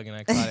bug and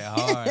I caught it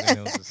hard, and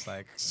it was just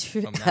like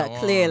from now on.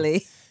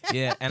 Clearly.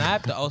 Yeah, and I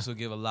have to also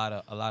give a lot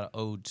of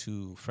ode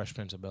to Fresh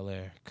Prince of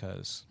Bel-Air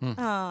because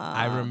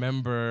I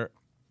remember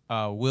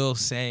Will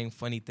saying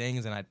funny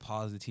things, and I'd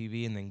pause the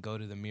TV and then go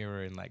to the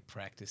mirror and like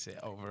practice it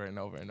over and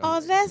over and over. Oh,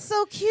 that's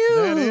so cute.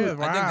 That is,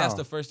 wow. I think that's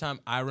the first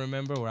time I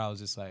remember where I was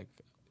just like,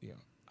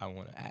 I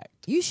want to act.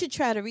 You should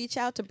try to reach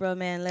out to bro,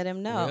 man. Let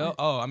him know.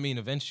 Well, I mean,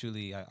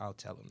 eventually I'll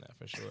tell him that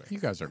for sure. You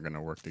guys are going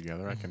to work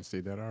together. I can see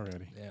that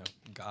already. Yeah,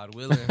 God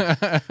willing. Let's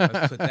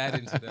put that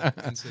into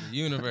the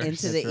universe.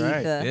 Into the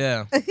That's ether.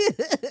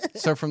 Yeah.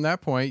 So from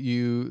that point,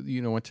 you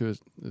went to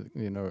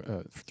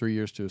 3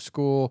 years to a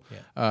school.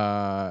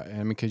 Yeah.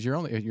 And because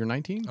you're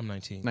 19. I'm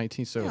 19.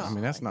 19. So I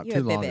mean that's not you're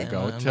too a long baby.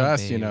 ago. I'm To a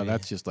us, baby.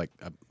 that's just like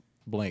a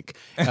blink.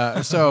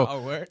 So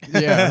Oh, word?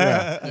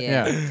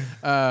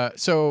 yeah.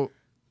 So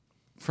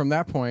from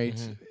that point,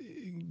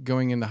 Mm-hmm.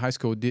 going into high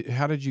school,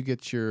 how did you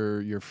get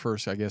your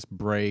first, I guess,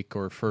 break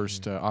or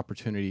first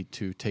opportunity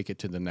to take it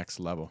to the next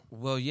level?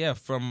 Well, yeah,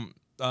 from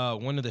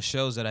one of the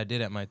shows that I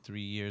did at my 3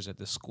 years at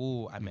the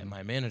school, I met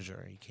my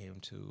manager. He came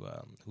to,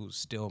 who's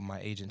still my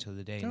agent to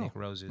the day, Nick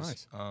Roses.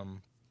 Nice.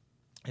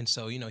 And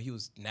so, he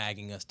was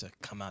nagging us to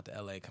come out to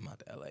LA,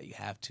 You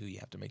have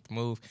to make the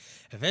move.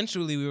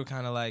 Eventually, we were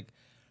kind of like,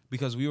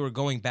 because we were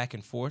going back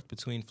and forth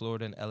between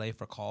Florida and LA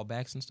for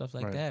callbacks and stuff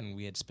like that, and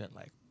we had spent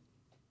like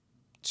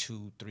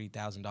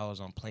 $2,000-$3,000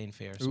 on plane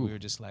fare. So we were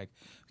just like,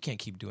 we can't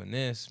keep doing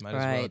this. Might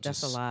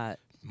That's a lot.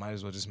 Might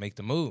as well just make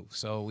the move.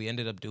 So we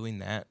ended up doing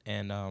that.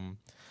 And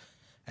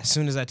as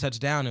soon as I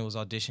touched down, it was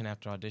audition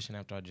after audition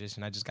after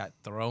audition. I just got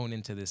thrown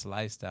into this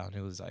lifestyle. And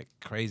it was like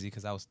crazy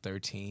because I was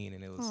 13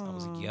 and I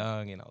was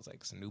young and I was like,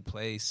 it's a new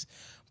place.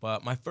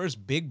 But my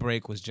first big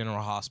break was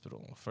General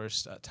Hospital.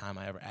 First time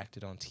I ever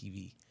acted on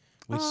TV.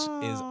 Which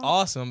is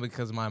awesome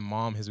because my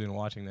mom has been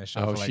watching that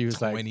show for like she was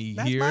 20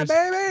 like, years. That's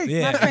my baby.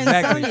 Yeah, My friend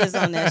exactly. Sonia's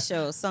on that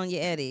show. Sonia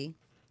Eddy.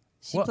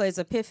 She What? plays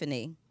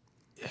Epiphany.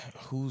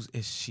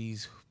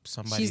 She's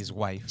somebody's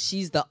wife.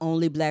 She's the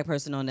only black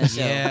person on that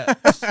show. Yeah.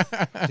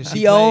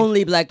 The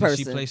only black Does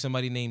she person. play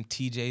somebody named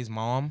TJ's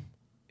mom?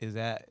 Is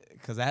that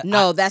because that?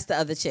 No, that's the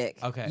other chick.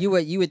 Okay. You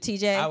were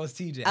TJ? I was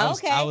TJ. Oh,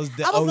 okay. I was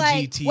the I was OG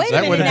like, TJ. wait a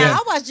That minute would've now. been-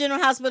 I watch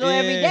General Hospital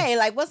every Yeah. day.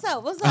 Like, what's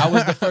up? What's up? I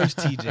was the first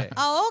TJ.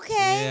 Oh,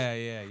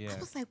 okay. Yeah. I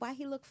was like, why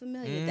he look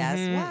familiar? That's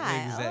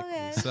why. Exactly.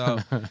 Okay.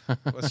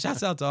 So, well,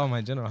 shouts out to all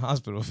my General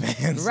Hospital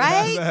fans.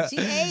 Right?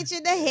 GH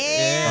in the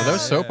head. Oh,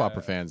 those soap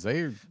opera fans,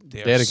 they're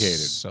They're dedicated.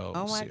 So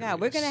Oh my God,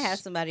 we're gonna have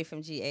somebody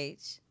from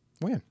GH.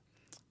 When?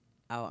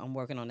 Oh, I'm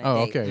working on that.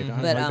 Oh, date. okay.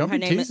 But Don't her be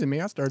name is teasing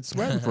me. I started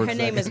sweating for her a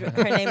name is second.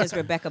 her name is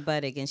Rebecca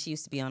Buddick, and she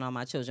used to be on All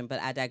My Children.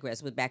 But I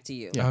digress. But back to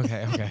you. Yeah.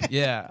 Okay.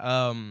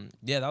 Yeah.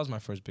 That was my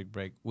first big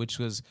break, which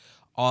was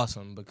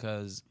awesome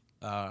because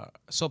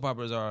soap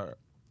operas are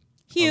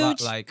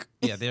Huge. A lot like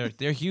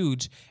they're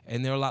huge,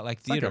 and they're a lot like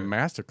It's like theater. a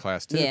master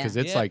class too, Yeah. because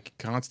it's Yeah. like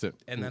constant.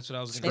 And that's what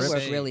I was They going to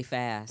work say. really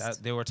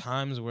fast. There were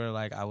times where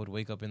like I would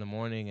wake up in the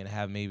morning and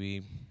have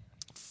maybe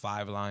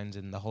 5 lines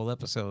in the whole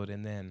episode,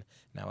 and then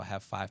now I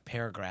have 5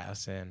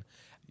 paragraphs, and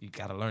you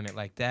got to learn it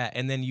like that.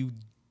 And then you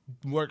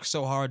work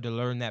so hard to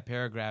learn that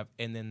paragraph,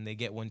 and then they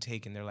get one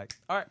take, and they're like,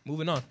 "All right,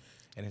 moving on,"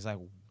 and it's like,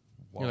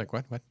 whoa. You're like,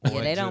 what?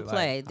 Yeah, they don't Like,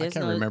 play. I There's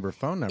can't no, remember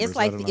phone numbers. It's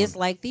like let alone- it's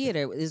like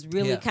theater. It's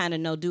really Yeah. kind of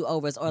no do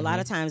overs. Or a lot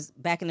of times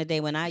back in the day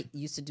when I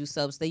used to do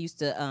soaps, they used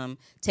to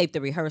tape the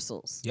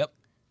rehearsals. Yep.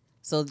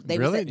 So they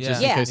Really? would say,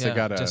 Just yeah. in case they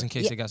got a. Just in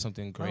case Yeah. they got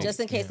something great. Just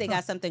in case they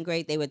got something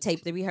great, they would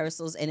tape the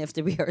rehearsals, and if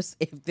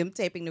if them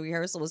taping the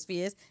rehearsal was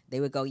fierce, they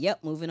would go,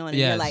 "Yep, moving on." And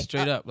Yeah, you're like,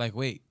 straight up. Like,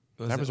 wait,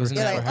 That was wasn't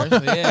that rehearsal.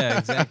 rehearsal? Yeah,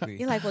 exactly.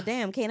 You're like, well,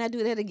 damn, can't I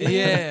do that again?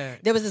 Yeah.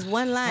 There was this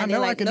one line. I They're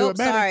know I like, can do nope, it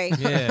better. sorry.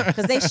 Yeah.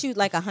 Because they shoot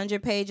like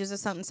 100 pages or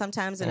something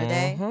sometimes in a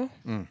day.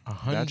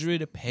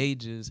 100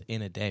 pages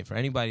in a day. For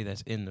anybody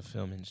that's in the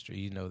film industry,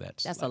 you know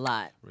that's a like,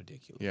 lot.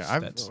 ridiculous.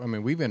 Yeah,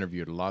 we've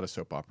interviewed a lot of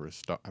soap opera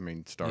stars,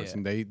 Yeah.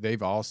 and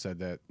they've all said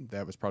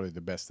that was probably the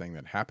best thing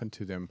that happened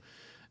to them.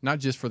 Not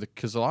just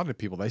because a lot of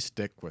people, they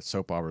stick with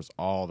soap operas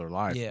all their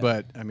life. Yeah.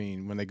 But, I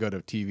mean, when they go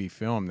to TV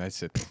film, they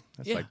said,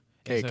 that's like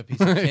cake. It's a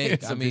piece of cake.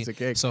 It's I a mean, piece of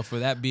cake. so for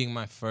that being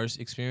my first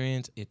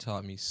experience, it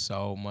taught me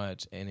so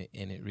much, and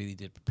it really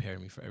did prepare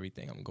me for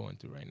everything I'm going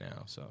through right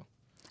now. So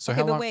So Okay,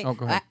 how but long? wait, Oh,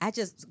 go ahead. I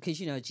just because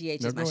GH No,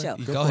 is my go show.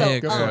 ahead. Go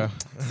ahead, girl.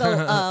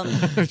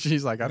 So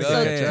She's like, I Go don't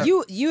ahead. catch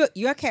up.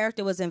 your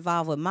character was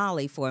involved with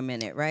Molly for a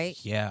minute, right?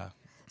 yeah,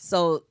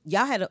 So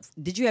y'all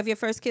did you have your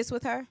first kiss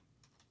with her?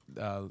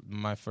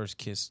 my first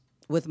kiss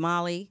With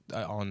Molly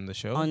on the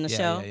show. on the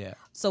show? Yeah.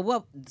 So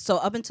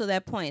up until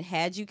that point,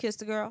 had you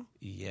kissed a girl?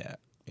 Yeah.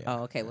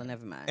 Oh, okay. Well,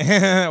 never mind.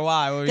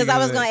 Why? Because I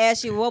was going to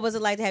ask you, what was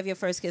it like to have your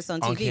first kiss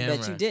on On TV, but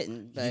you camera.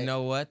 didn't. But You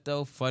know what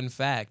though? Fun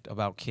fact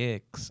about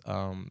kicks.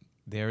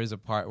 There is a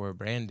part where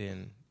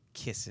Brandon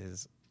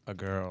kisses a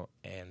girl,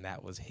 and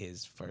that was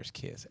his first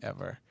kiss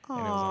ever, and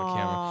it was on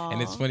camera.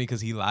 And it's funny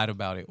because he lied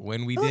about it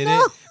when we did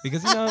it,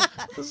 because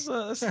it's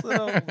a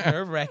little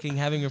nerve-wracking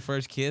having your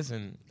first kiss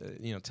and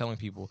telling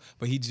people.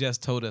 But he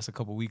just told us a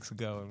couple weeks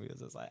ago, and we was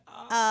just like,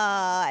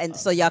 and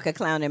so y'all could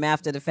clown him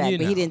after the fact, You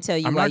but he know. didn't tell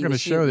you I'm why not you going to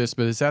was show shooting. this,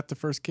 but is that the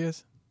first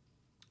kiss?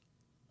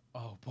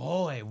 oh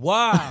boy,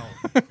 wow.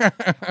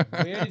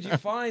 Where did you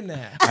find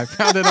that? I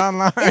found it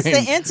online. It's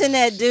the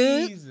internet,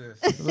 dude.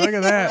 Jesus. Look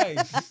at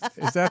that.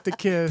 Is that the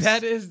kiss?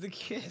 That is the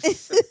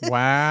kiss.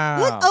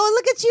 Wow.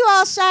 Look at you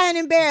all shy and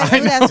embarrassed.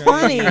 Ooh, that's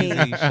funny.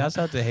 Shouts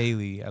out to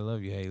Haley. I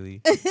love you,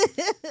 Haley.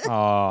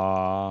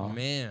 Aw.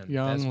 Man,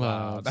 Young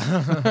love.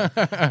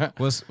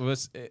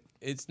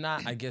 It's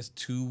not, I guess,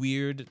 too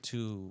weird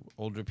to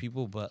older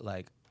people, but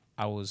like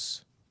I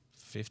was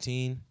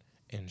 15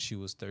 and she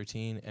was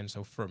 13, and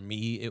so for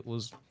me it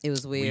was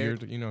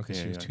weird, you know, because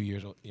she was 2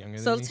 years younger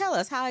So than me. tell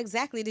us, how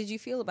exactly did you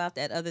feel about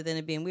that other than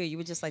it being weird? You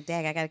were just like,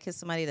 dang, I got to kiss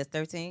somebody that's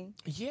 13?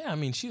 Yeah, I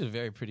mean, she's a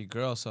very pretty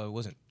girl, so it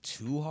wasn't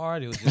too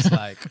hard. It was just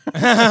like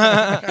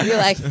You're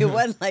like, it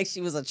wasn't like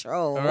she was a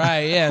troll.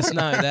 Right, yeah, it's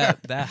not that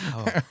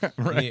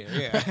right.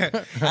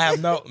 Yeah. I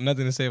have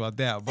nothing to say about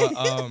that. But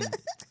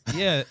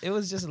yeah, it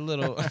was just a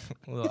little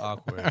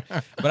awkward.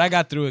 But I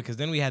got through it because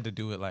then we had to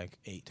do it like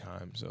 8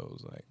 times. So it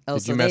was like,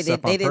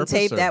 they didn't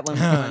tape that one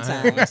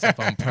time. messed up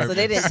on purpose. So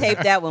they didn't tape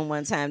that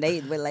one time.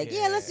 They were like,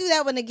 yeah, let's do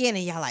that one again.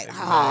 And y'all like,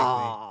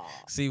 oh.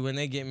 See, when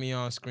they get me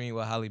on screen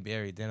with Halle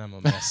Berry, then I'm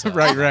a mess up.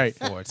 Right.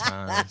 4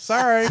 times.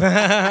 Sorry.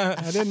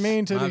 I didn't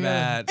mean to. My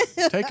bad.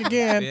 Take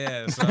again.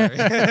 Yeah, sorry.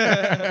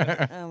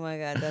 Oh my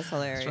God, that's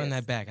hilarious. Let's run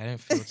that back. I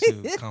didn't feel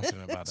too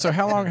confident about that. So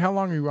how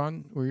long were you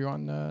on? Were you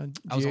on?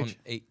 I was GH? on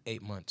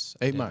 8 months.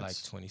 8 I did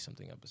months. like 20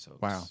 something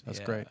episodes. Wow, that's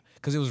great.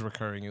 Because it was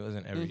recurring. It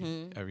wasn't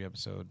every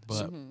episode.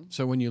 But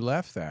So when you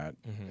left that,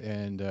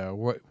 and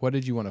what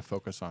did you want to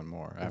focus on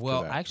more after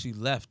well, that? I actually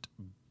left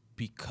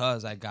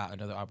because I got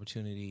another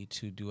opportunity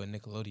to do a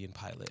Nickelodeon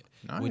pilot,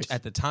 which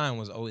at the time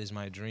was always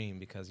my dream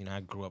because, you know, I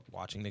grew up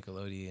watching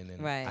Nickelodeon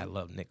and I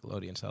love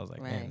Nickelodeon. So I was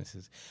like, man, this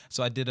is...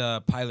 So I did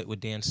a pilot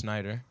with Dan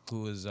Snyder,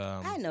 who was...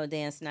 I know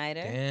Dan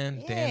Snyder. Dan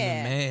the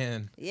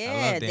man. Yeah,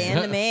 I love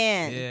Dan the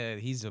man. Yeah,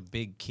 he's a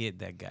big kid,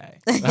 that guy.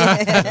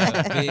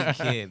 A big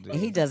kid.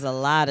 He does a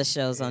lot of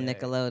shows on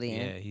Nickelodeon.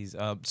 Yeah, he's...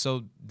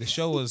 so the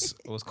show was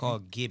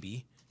called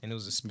Gibby, and it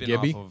was a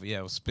spin-off of... Yeah,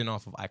 it was a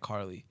spin-off of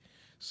iCarly.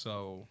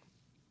 So...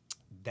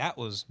 That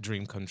was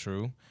dream come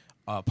true.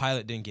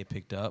 Pilot didn't get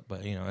picked up,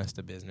 but you know, that's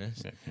the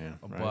business. Yeah,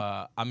 right.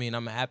 But I mean,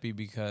 I'm happy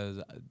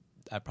because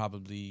I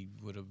probably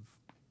would have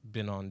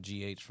been on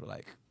GH for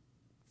like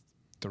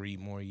 3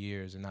 more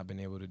years and not been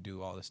able to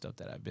do all the stuff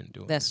that I've been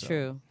doing. That's so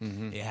true.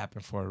 It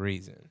happened for a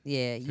reason.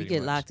 Yeah, you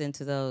get locked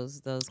into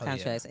those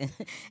contracts. Yeah.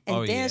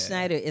 And Dan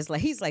Schneider is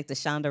like, he's like the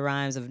Shonda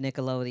Rhimes of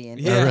Nickelodeon.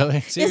 Yeah, really?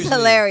 It's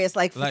hilarious,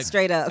 like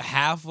straight up.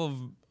 Half of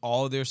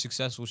all their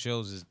successful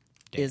shows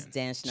is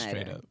Dan Schneider.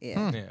 Straight up.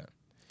 Yeah. Yeah.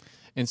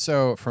 And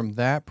so from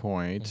that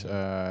point,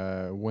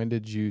 when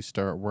did you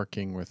start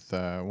working with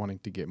wanting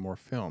to get more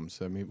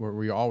films? I mean,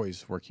 were you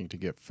always working to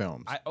get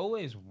films? I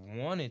always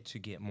wanted to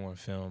get more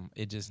film.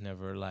 It just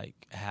never like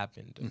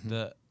happened.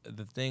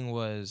 The thing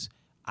was,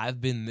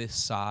 I've been this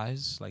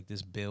size, like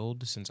this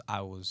build, since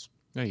I was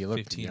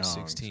 15, young,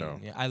 16. So.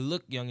 Yeah, I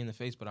look young in the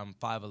face, but I'm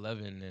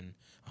 5'11" and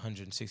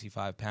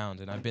 165 pounds,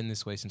 and I've been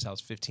this way since I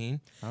was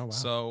 15. Oh, wow.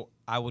 So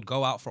I would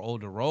go out for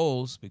older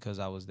roles because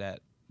I was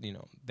that, you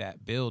know,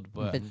 that build.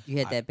 But you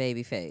had that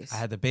baby face. I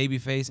had the baby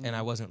face, and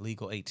I wasn't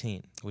legal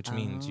 18, which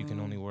means you can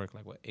only work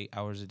like 8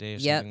 hours a day or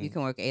something. Yep, you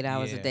can work 8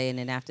 hours a day, and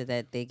then after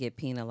that they get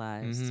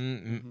penalized.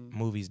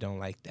 Movies don't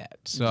like that,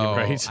 so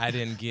I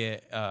didn't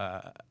get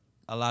a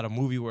lot of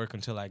movie work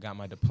until I got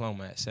my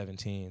diploma at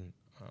 17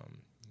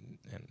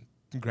 and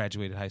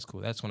graduated high school.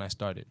 That's when I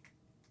started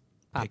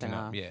picking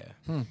up. Yeah.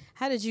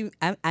 How did you?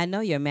 I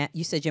know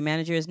you said your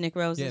manager is Nick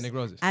Roses. Yeah, Nick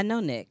Roses. I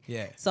know Nick.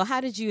 Yeah. So how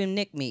did you and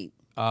Nick meet?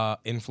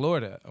 In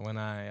Florida, when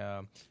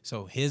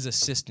so his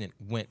assistant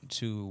went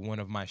to one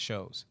of my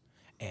shows,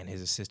 and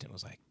his assistant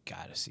was like,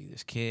 "Gotta see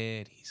this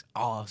kid. He's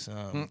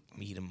awesome.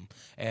 Meet him."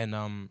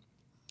 And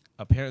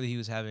apparently he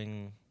was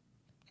having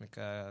like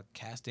a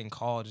casting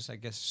call, just I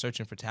guess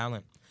searching for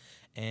talent.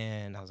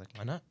 And I was like,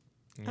 "Why not?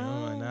 You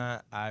know, why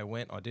not?" I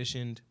went,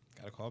 auditioned,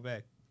 got a call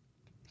back.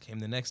 Came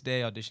the next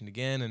day, auditioned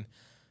again, and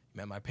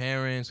met my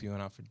parents. We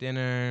went out for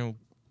dinner.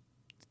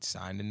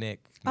 Signed to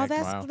Nick. Oh,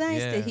 that's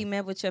nice that he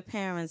met with your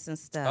parents and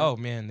stuff. Oh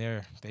man,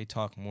 they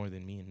talk more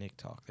than me and Nick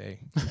talk.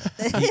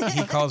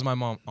 He calls my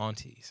mom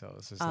auntie, so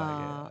it's just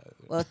like.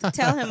 Well,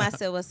 tell him I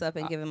said what's up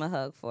and give him a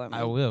hug for me.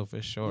 I will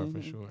for sure,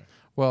 for sure.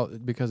 Well,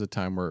 because of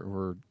time,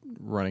 we're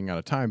running out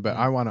of time. But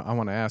I want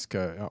to ask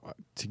to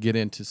get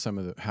into some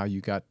of how you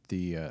got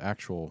the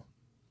actual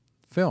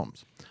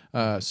films.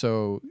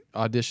 So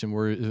audition,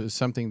 was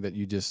something that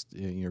you just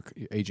your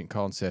agent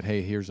called and said,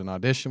 "Hey, here's an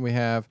audition we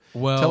have."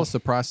 Well, tell us the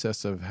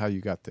process of how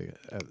you got the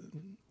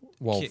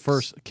Kicks.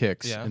 First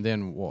Kicks, and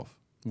then Wolves.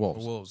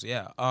 Wolves,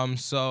 yeah.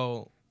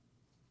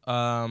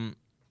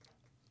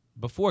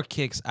 Before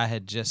Kicks, I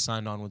had just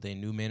signed on with a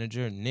new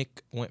manager.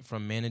 Nick went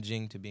from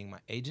managing to being my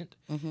agent,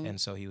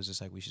 and so he was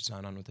just like, "We should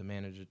sign on with a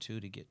manager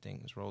too to get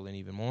things rolling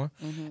even more."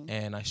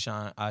 And I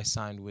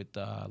signed with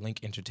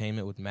Link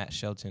Entertainment with Matt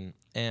Shelton,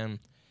 and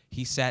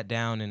he sat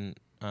down and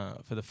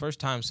for the first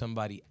time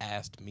somebody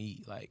asked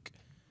me like,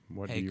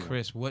 "Hey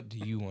Chris, what do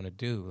you want to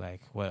do?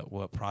 Like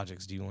what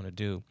projects do you want to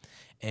do?"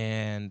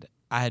 And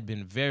I had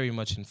been very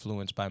much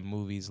influenced by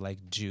movies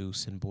like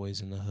Juice and Boys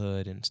in the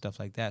Hood and stuff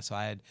like that. So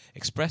I had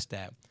expressed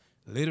that.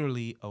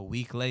 Literally a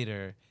week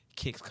later,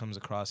 Kix comes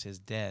across his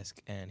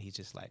desk and he's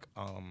just like,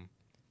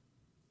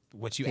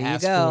 what you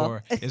asked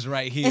for is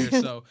right here.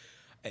 So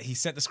he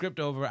sent the script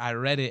over. I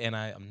read it and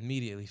I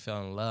immediately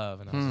fell in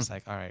love. And I was just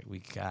like, all right, we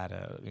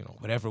gotta,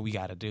 whatever we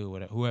gotta do,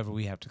 whoever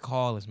we have to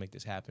call, let's make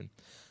this happen.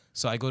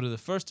 So I go to the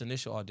first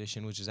initial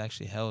audition, which is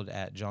actually held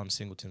at John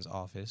Singleton's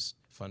office.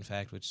 Fun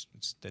fact, which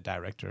is the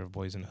director of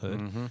Boys in the Hood.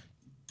 Mm-hmm.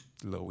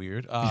 A little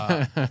weird.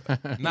 Not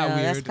weird.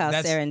 That's called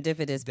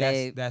serendipitous,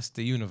 babe. That's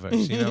the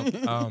universe,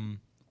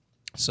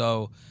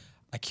 So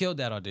I killed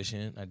that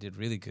audition. I did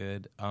really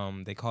good.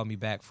 They called me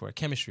back for a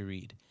chemistry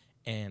read.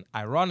 And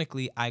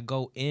ironically, I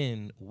go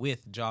in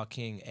with Ja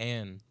King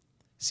and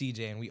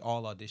CJ, and we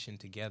all auditioned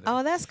together.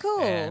 Oh, that's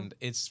cool. And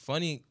it's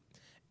funny.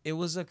 It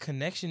was a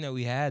connection that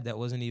we had that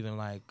wasn't even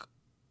like,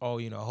 oh,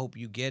 I hope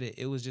you get it.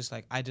 It was just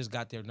like, I just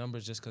got their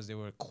numbers just because they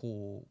were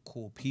cool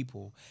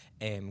people,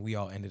 and we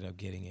all ended up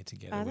getting it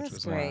together, which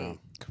was great.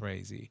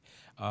 Crazy.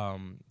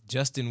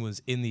 Justin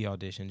was in the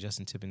audition,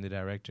 Justin Tippin, the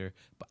director,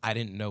 but I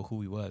didn't know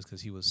who he was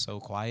because he was so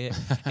quiet,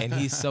 and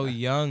he's so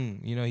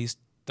young. He's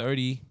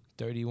 30,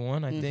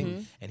 31, I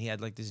think, and he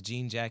had like this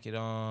jean jacket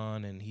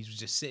on, and he was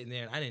just sitting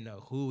there, and I didn't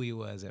know who he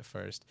was at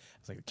first. I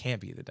was like, it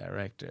can't be the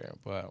director,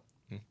 but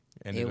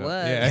it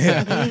was.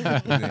 Yeah.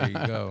 There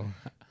you go.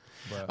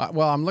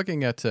 Well, I'm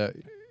looking at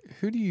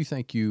who do you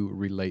think you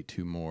relate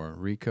to more,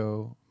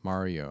 Rico,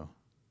 Mario?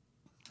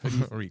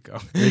 Rico.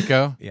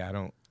 Rico? Yeah, I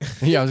don't.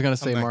 Yeah, I was gonna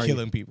say I'm not Mario.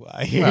 Killing people.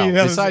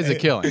 Besides the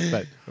killing,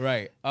 but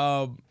right.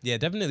 Yeah,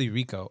 definitely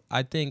Rico.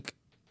 I think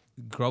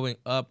growing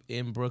up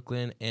in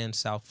Brooklyn and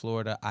South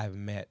Florida, I've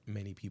met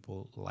many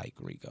people like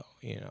Rico.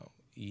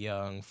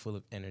 Young, full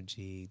of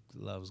energy,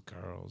 loves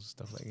girls,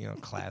 stuff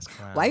like class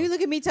clown. Why you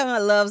look at me talking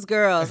about loves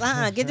girls?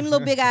 Get them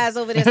little big eyes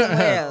over there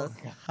somewhere else.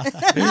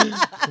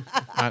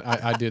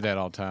 I do that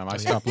all the time. I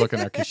stop looking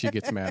at her because she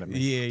gets mad at me.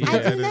 Yeah.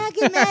 I do not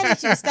get mad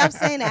at you. Stop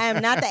saying that. I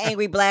am not the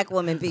angry black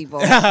woman, people.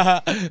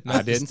 I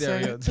didn't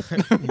say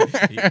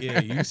it. Yeah,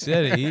 you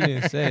said it. He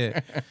didn't say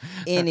it.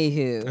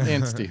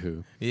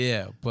 Anywho.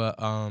 Yeah, but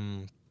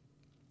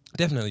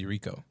definitely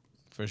Rico,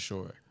 for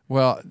sure.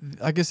 Well,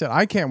 like I said,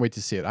 I can't wait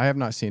to see it. I have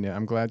not seen it.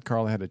 I'm glad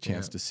Carla had a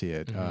chance to see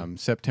it.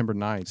 September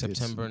 9th.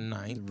 September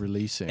 9th.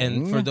 Releasing.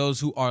 And for those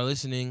who are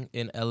listening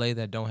in LA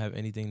that don't have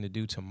anything to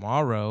do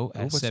tomorrow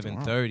at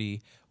 7:30,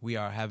 we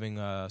are having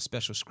a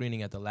special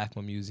screening at the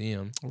LACMA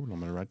Museum. Oh, I'm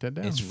going to write that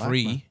down. It's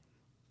free.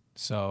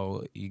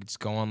 So you just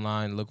go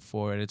online, look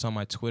for it. It's on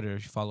my Twitter.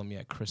 If you follow me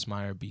at Chris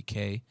Meyer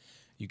BK,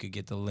 you could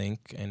get the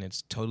link, and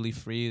it's totally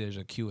free. There's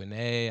a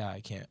Q&A.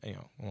 I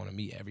want to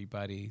meet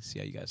everybody, see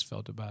how you guys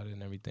felt about it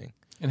and everything.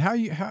 And how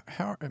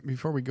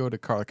before we go to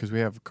Carla, because we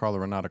have Carla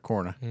Renata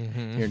Corna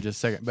here in just a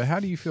second, but how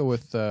do you feel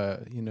with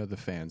the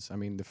fans? I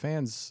mean, the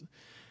fans,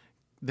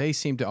 they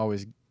seem to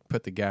always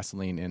put the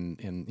gasoline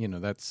in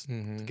that's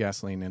the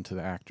gasoline into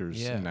the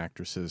actors and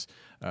actresses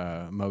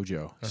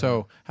mojo.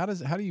 So how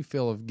do you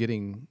feel of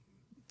getting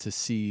to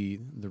see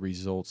the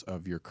results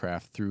of your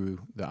craft through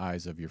the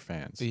eyes of your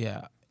fans?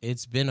 Yeah,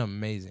 it's been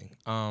amazing.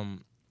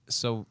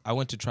 So I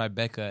went to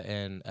Tribeca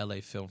and LA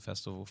Film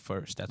Festival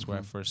first. That's where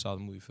I first saw the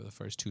movie for the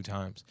first 2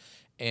 times.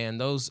 And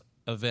those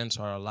events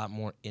are a lot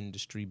more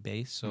industry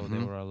based. So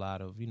there were a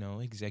lot of,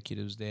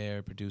 executives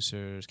there,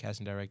 producers,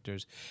 casting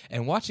directors.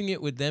 And watching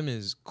it with them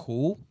is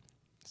cool.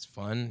 It's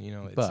fun,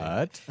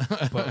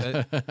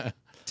 But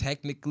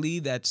technically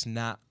that's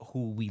not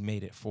who we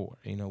made it for.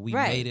 We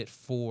made it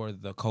for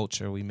the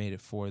culture. We made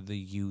it for the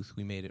youth.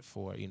 We made it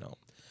for,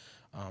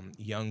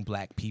 young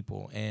black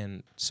people.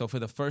 And so for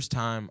the first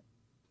time,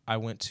 I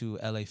went to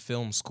LA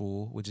Film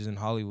School, which is in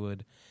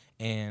Hollywood,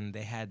 and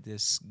they had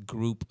this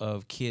group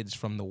of kids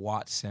from the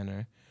Watts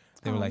Center.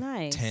 They were like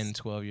nice. 10,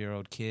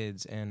 12-year-old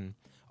kids and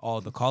all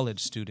the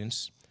college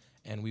students,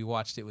 and we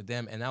watched it with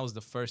them. And that was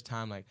the first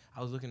time, I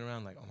was looking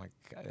around like, oh, my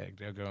God,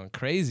 they're going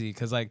crazy.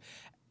 Because, at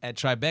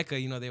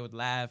Tribeca, they would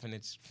laugh, and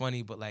it's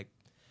funny, but,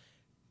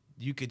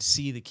 you could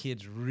see the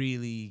kids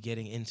really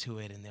getting into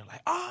it, and they're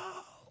like,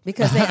 oh!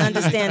 Because they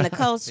understand the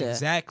culture.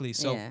 Exactly.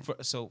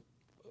 So,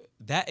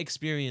 that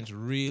experience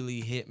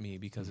really hit me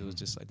because it was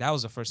just that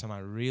was the first time I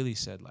really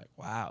said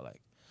wow,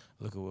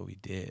 look at what we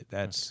did.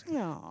 That's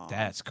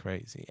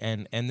crazy.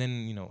 And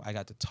then I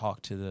got to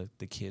talk to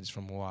the kids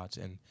from Watts,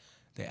 and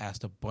they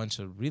asked a bunch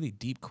of really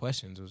deep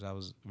questions, which I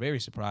was very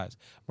surprised.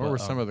 What were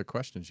some of the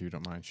questions you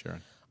don't mind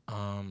sharing?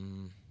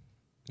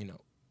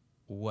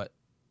 What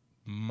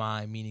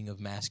my meaning of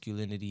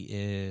masculinity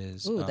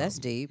is. Ooh, that's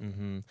deep.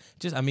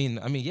 Just, I mean,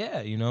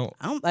 yeah,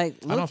 I'm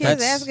like, little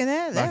kids asking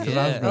that. I was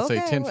going to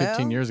say 10,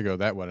 15 years ago,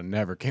 that would have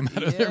never came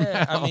out of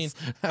their mouths.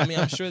 I mean,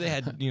 I'm sure they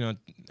had,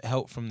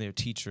 help from their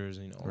teachers,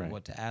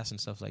 what to ask and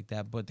stuff like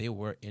that, but they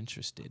were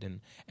interested.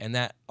 And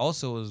that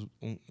also was,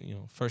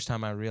 first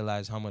time I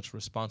realized how much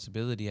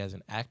responsibility as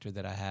an actor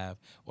that I have,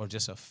 or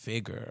just a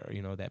figure,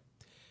 that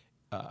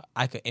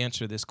I could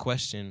answer this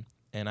question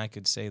and I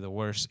could say the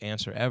worst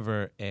answer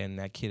ever, and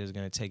that kid is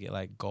going to take it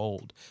like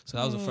gold. So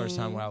that was the first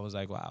time where I was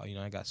like, wow,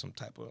 I got some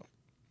type of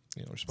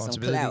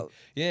responsibility. Some clout.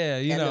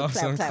 Yeah, Got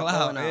some clap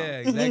clout. going on. Yeah,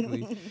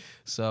 exactly.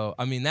 So,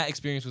 I mean, that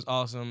experience was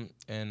awesome.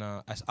 And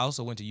I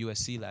also went to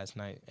USC last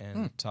night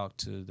and talked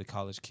to the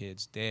college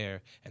kids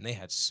there, and they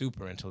had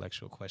super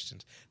intellectual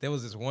questions. There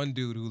was this one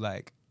dude who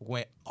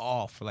went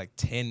off for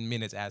 10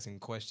 minutes asking a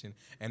question,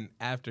 and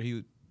after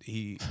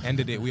he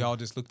ended it, we all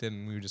just looked at him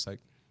and we were just like,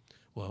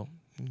 well,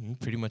 you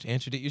pretty much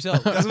answered it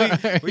yourself. Because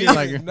we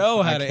didn't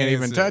know how to answer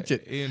even touch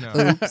it.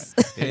 Oops.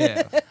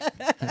 Yeah.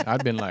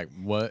 I've been like,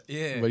 what?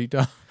 Yeah. What are you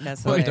talking?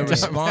 That's But the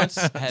hilarious. response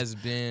has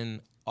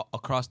been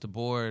across the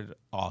board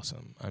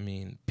awesome. I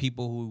mean,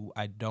 people who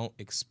I don't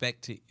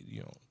expect to,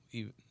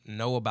 even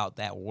know about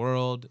that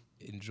world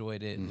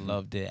enjoyed it,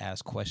 loved it,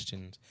 asked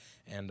questions.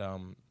 And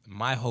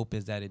my hope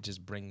is that it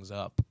just brings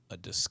up a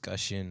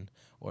discussion,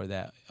 or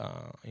that,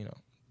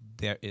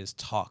 there is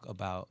talk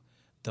about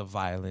the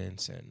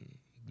violence and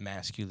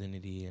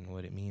masculinity and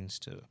what it means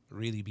to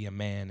really be a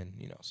man, and,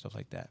 stuff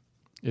like that.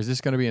 Is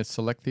this going to be in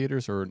select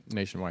theaters or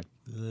nationwide?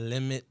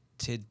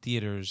 Limited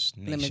theaters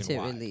nationwide.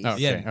 Limited release.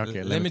 Okay, Yeah,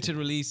 okay, limited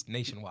release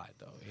nationwide,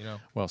 though,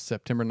 Well,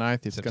 September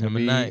 9th, it's going to September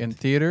be 9th. in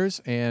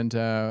theaters, and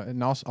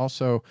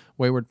also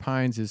Wayward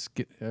Pines is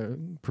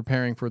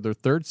preparing for their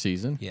third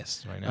season.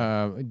 Yes, right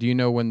now. Do you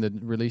know when the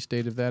release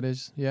date of that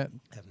is yet?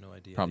 I have no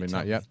idea. Probably They not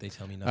tell yet. Me, they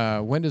tell me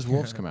nothing. When does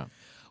Wolves come out?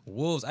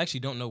 Wolves, I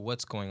actually don't know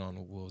what's going on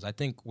with Wolves. I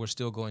think we're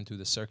still going through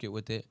the circuit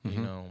with it. We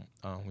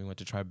went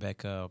to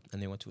Tribeca, and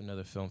they went to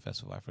another film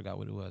festival. I forgot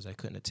what it was. I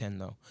couldn't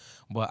attend, though.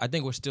 But I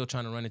think we're still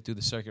trying to run it through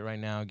the circuit right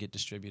now, get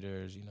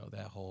distributors,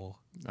 that whole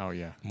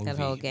movie. That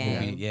whole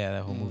game.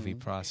 That whole movie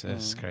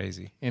process is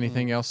crazy.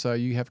 Anything else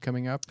you have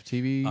coming up?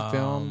 TV,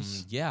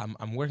 films? Yeah,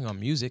 I'm working on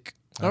music.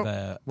 What?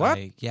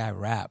 I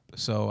rap.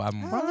 So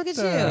I'm. Oh, look at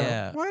you.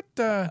 Yeah. What?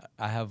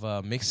 I have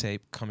a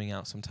mixtape coming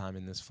out sometime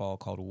in this fall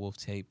called Wolf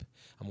Tape.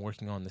 I'm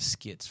working on the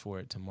skits for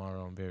it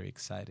tomorrow. I'm very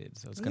excited.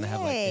 So it's gonna have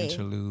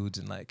interludes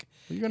and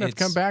You're gonna have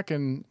to come back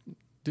and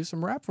do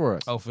some rap for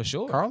us. Oh, for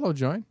sure. Carlo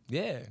join.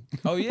 Yeah.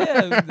 Oh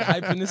yeah.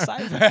 Hyping the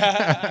cypher.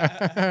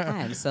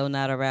 I am so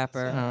not a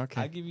rapper. Oh,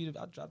 okay.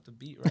 I'll drop the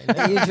beat right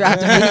now. You drop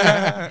the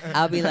beat.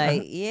 I'll be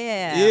like,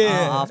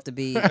 off the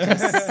beat.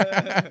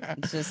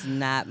 Just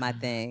not my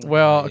thing.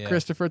 Well,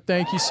 Christopher,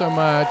 thank you so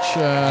much.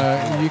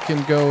 You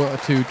can go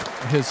to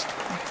his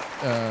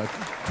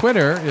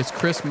Twitter. It's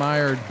Chris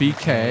Meyer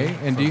BK.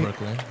 And do you,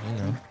 Brooklyn,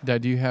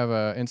 do you have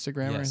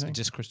Instagram or Yes, anything?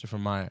 just Christopher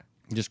Meyer.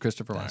 Just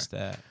Christopher Meyer. That's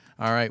that.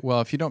 All right. Well,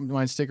 if you don't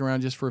mind sticking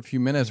around just for a few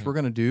minutes, we're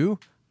going to do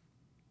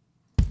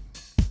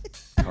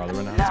Carla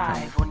Renaud's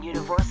Live on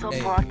Universal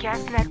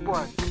Broadcast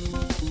Network.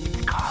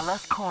 It's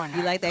Carla's Corner.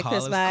 You like that,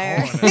 Chris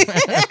Meyer?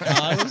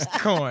 Carla's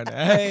Corner.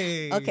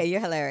 Hey. Okay, you're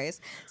hilarious.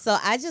 So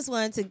I just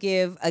wanted to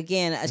give,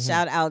 again, a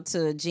shout out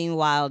to Gene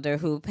Wilder,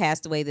 who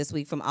passed away this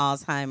week from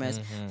Alzheimer's.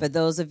 For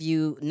those of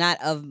you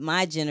not of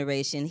my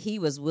generation, he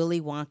was Willy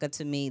Wonka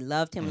to me.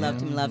 Loved him,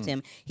 loved him, loved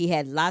him. He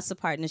had lots of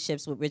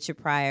partnerships with Richard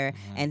Pryor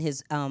and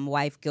his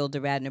wife, Gilda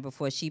Radner,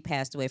 before she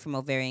passed away from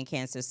ovarian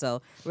cancer.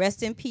 So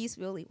rest in peace,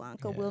 Willy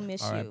Wonka. We'll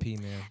miss you. R.I.P.,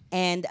 man.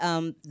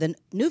 And the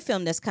new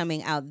film that's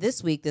coming out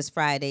this week, this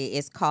Friday,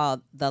 is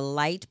called The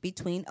Light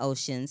Between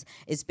Oceans.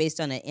 It's based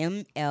on an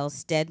M.L.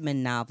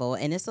 Stedman novel,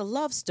 and it's a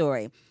love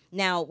story.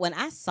 Now, when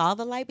I saw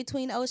The Light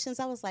Between Oceans,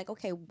 I was like,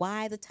 okay,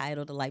 why the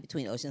title The Light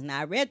Between Oceans? Now,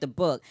 I read the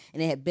book,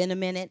 and it had been a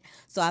minute,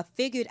 so I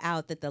figured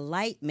out that the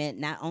light meant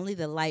not only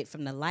the light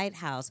from the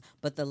lighthouse,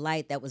 but the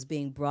light that was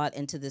being brought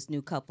into this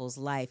new couple's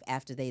life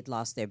after they'd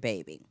lost their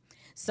baby.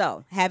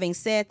 So, having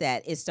said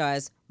that, it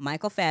stars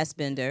Michael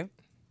Fassbender,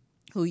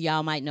 who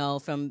y'all might know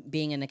from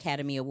being an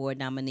Academy Award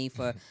nominee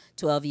for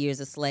 12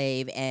 Years a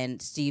Slave,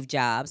 and Steve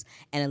Jobs,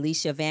 and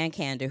Alicia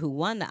Vikander, who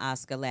won the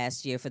Oscar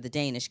last year for The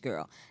Danish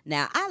Girl.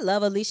 Now, I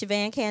love Alicia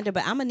Vikander,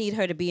 but I'm going to need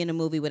her to be in a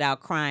movie without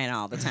crying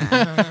all the time.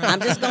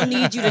 I'm just going to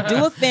need you to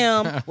do a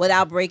film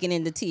without breaking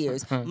into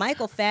tears.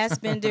 Michael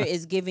Fassbender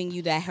is giving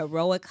you that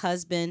heroic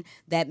husband,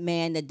 that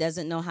man that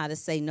doesn't know how to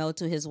say no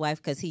to his wife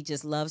because he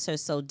just loves her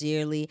so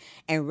dearly.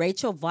 And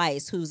Rachel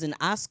Weisz, who's an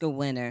Oscar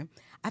winner,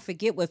 I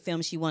forget what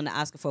film she won the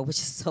Oscar for, which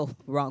is so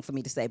wrong for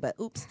me to say, but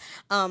oops.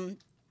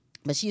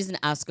 But she's an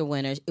Oscar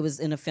winner. It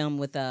was in a film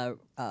with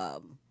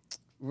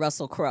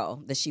Russell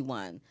Crowe that she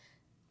won.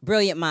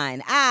 Brilliant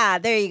Mind.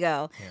 There you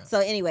go. Yeah. So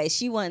anyway,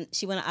 she won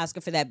an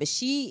Oscar for that, but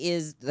she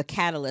is the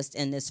catalyst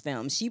in this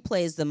film. She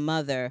plays the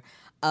mother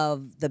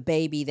of the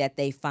baby that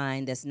they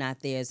find that's not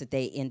theirs, that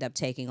they end up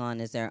taking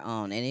on as their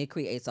own. And it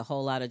creates a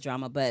whole lot of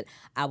drama. But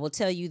I will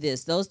tell you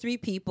this, those three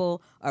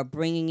people are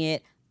bringing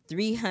it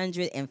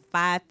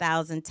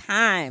 305,000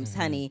 times,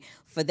 honey,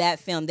 for that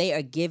film. They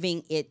are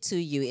giving it to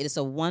you. It is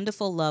a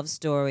wonderful love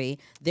story.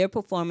 Their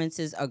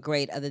performances are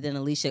great, other than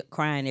Alicia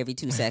crying every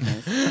 2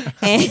 seconds.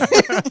 And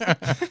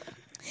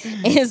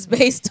it's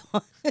based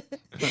on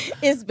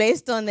It's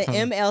based on the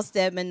M.L.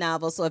 Stedman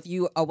novel. So if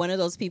you are one of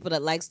those people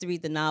that likes to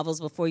read the novels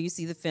before you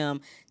see the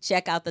film,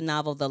 check out the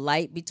novel The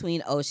Light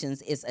Between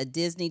Oceans. It's a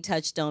Disney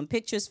Touchstone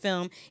Pictures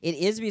film. It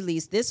is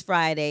released this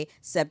Friday,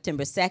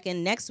 September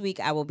 2nd. Next week,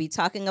 I will be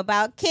talking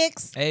about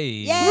Kicks. Hey.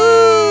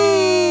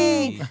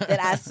 Yay! That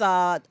I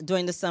saw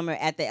during the summer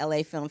at the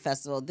LA Film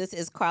Festival. This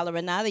is Carla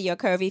Renata, your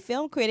curvy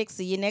film critic.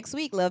 See you next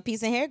week. Love,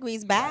 peace, and hair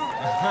grease. Bye.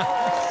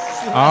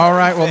 All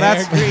right. Well,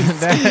 that's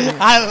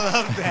I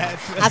love that.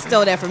 I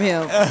stole that from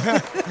him.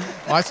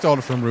 Well, I stole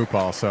it from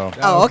RuPaul. So.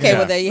 Oh, okay. Yeah.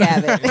 Well, there you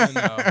have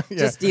it.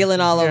 Just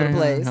stealing all over the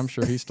place. I'm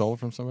sure he stole it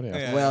from somebody else.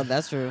 Yeah. Well,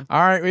 that's true.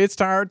 All right. It's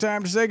our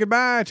time to say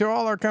goodbye to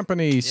all our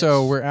company. Yes.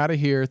 So we're out of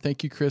here.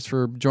 Thank you, Chris,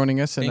 for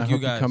joining us, and I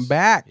hope you come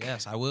back.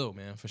 Yes, I will,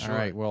 man, for sure. All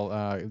right. Well,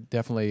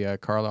 definitely,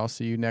 Carla, I'll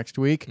see you next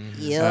week.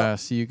 Yep.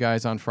 See you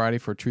guys on Friday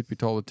for Truth Be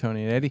Told with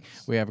Tony and Eddie.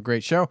 We have a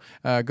great show.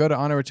 Go to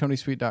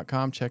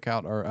onairwithtonysweet.com. Check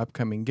out our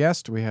upcoming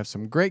guests. We have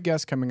some great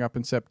guests coming up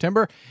in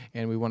September,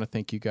 and we want to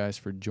thank you guys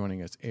for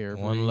joining us.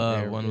 One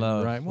love. Right. One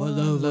love.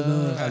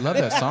 I love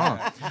that song.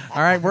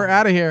 All right, we're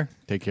out of here.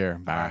 Take care.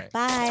 Bye.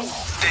 Bye.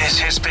 This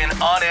has been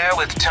On Air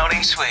with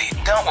Tony Sweet.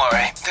 Don't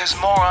worry, there's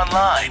more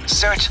online.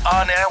 Search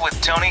On Air with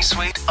Tony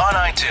Sweet on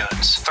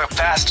iTunes for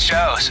past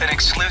shows and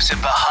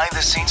exclusive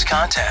behind-the-scenes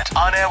content.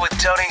 On Air with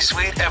Tony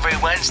Sweet every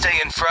Wednesday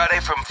and Friday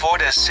from 4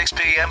 to 6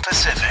 p.m.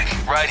 Pacific,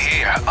 right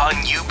here on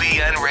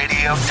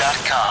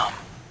ubnradio.com.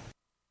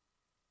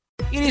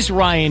 It is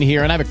Ryan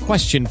here, and I have a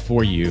question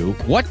for you.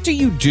 What do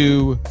you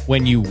do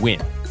when you win?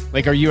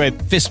 Like, are you a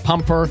fist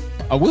pumper,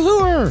 a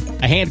woohooer,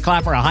 a hand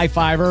clapper, a high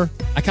fiver?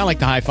 I kind of like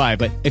the high five,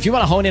 but if you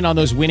want to hone in on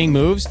those winning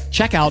moves,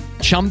 check out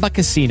Chumba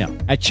Casino.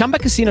 At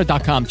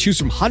ChumbaCasino.com, choose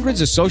from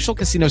hundreds of social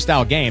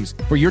casino-style games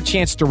for your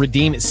chance to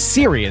redeem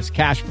serious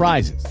cash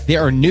prizes.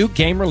 There are new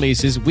game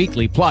releases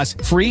weekly, plus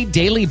free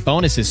daily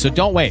bonuses. So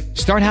don't wait.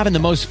 Start having the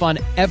most fun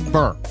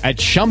ever at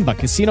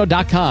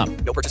ChumbaCasino.com.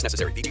 No purchase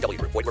necessary.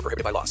 VGW. Void where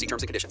prohibited by law. See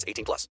terms and conditions. 18+.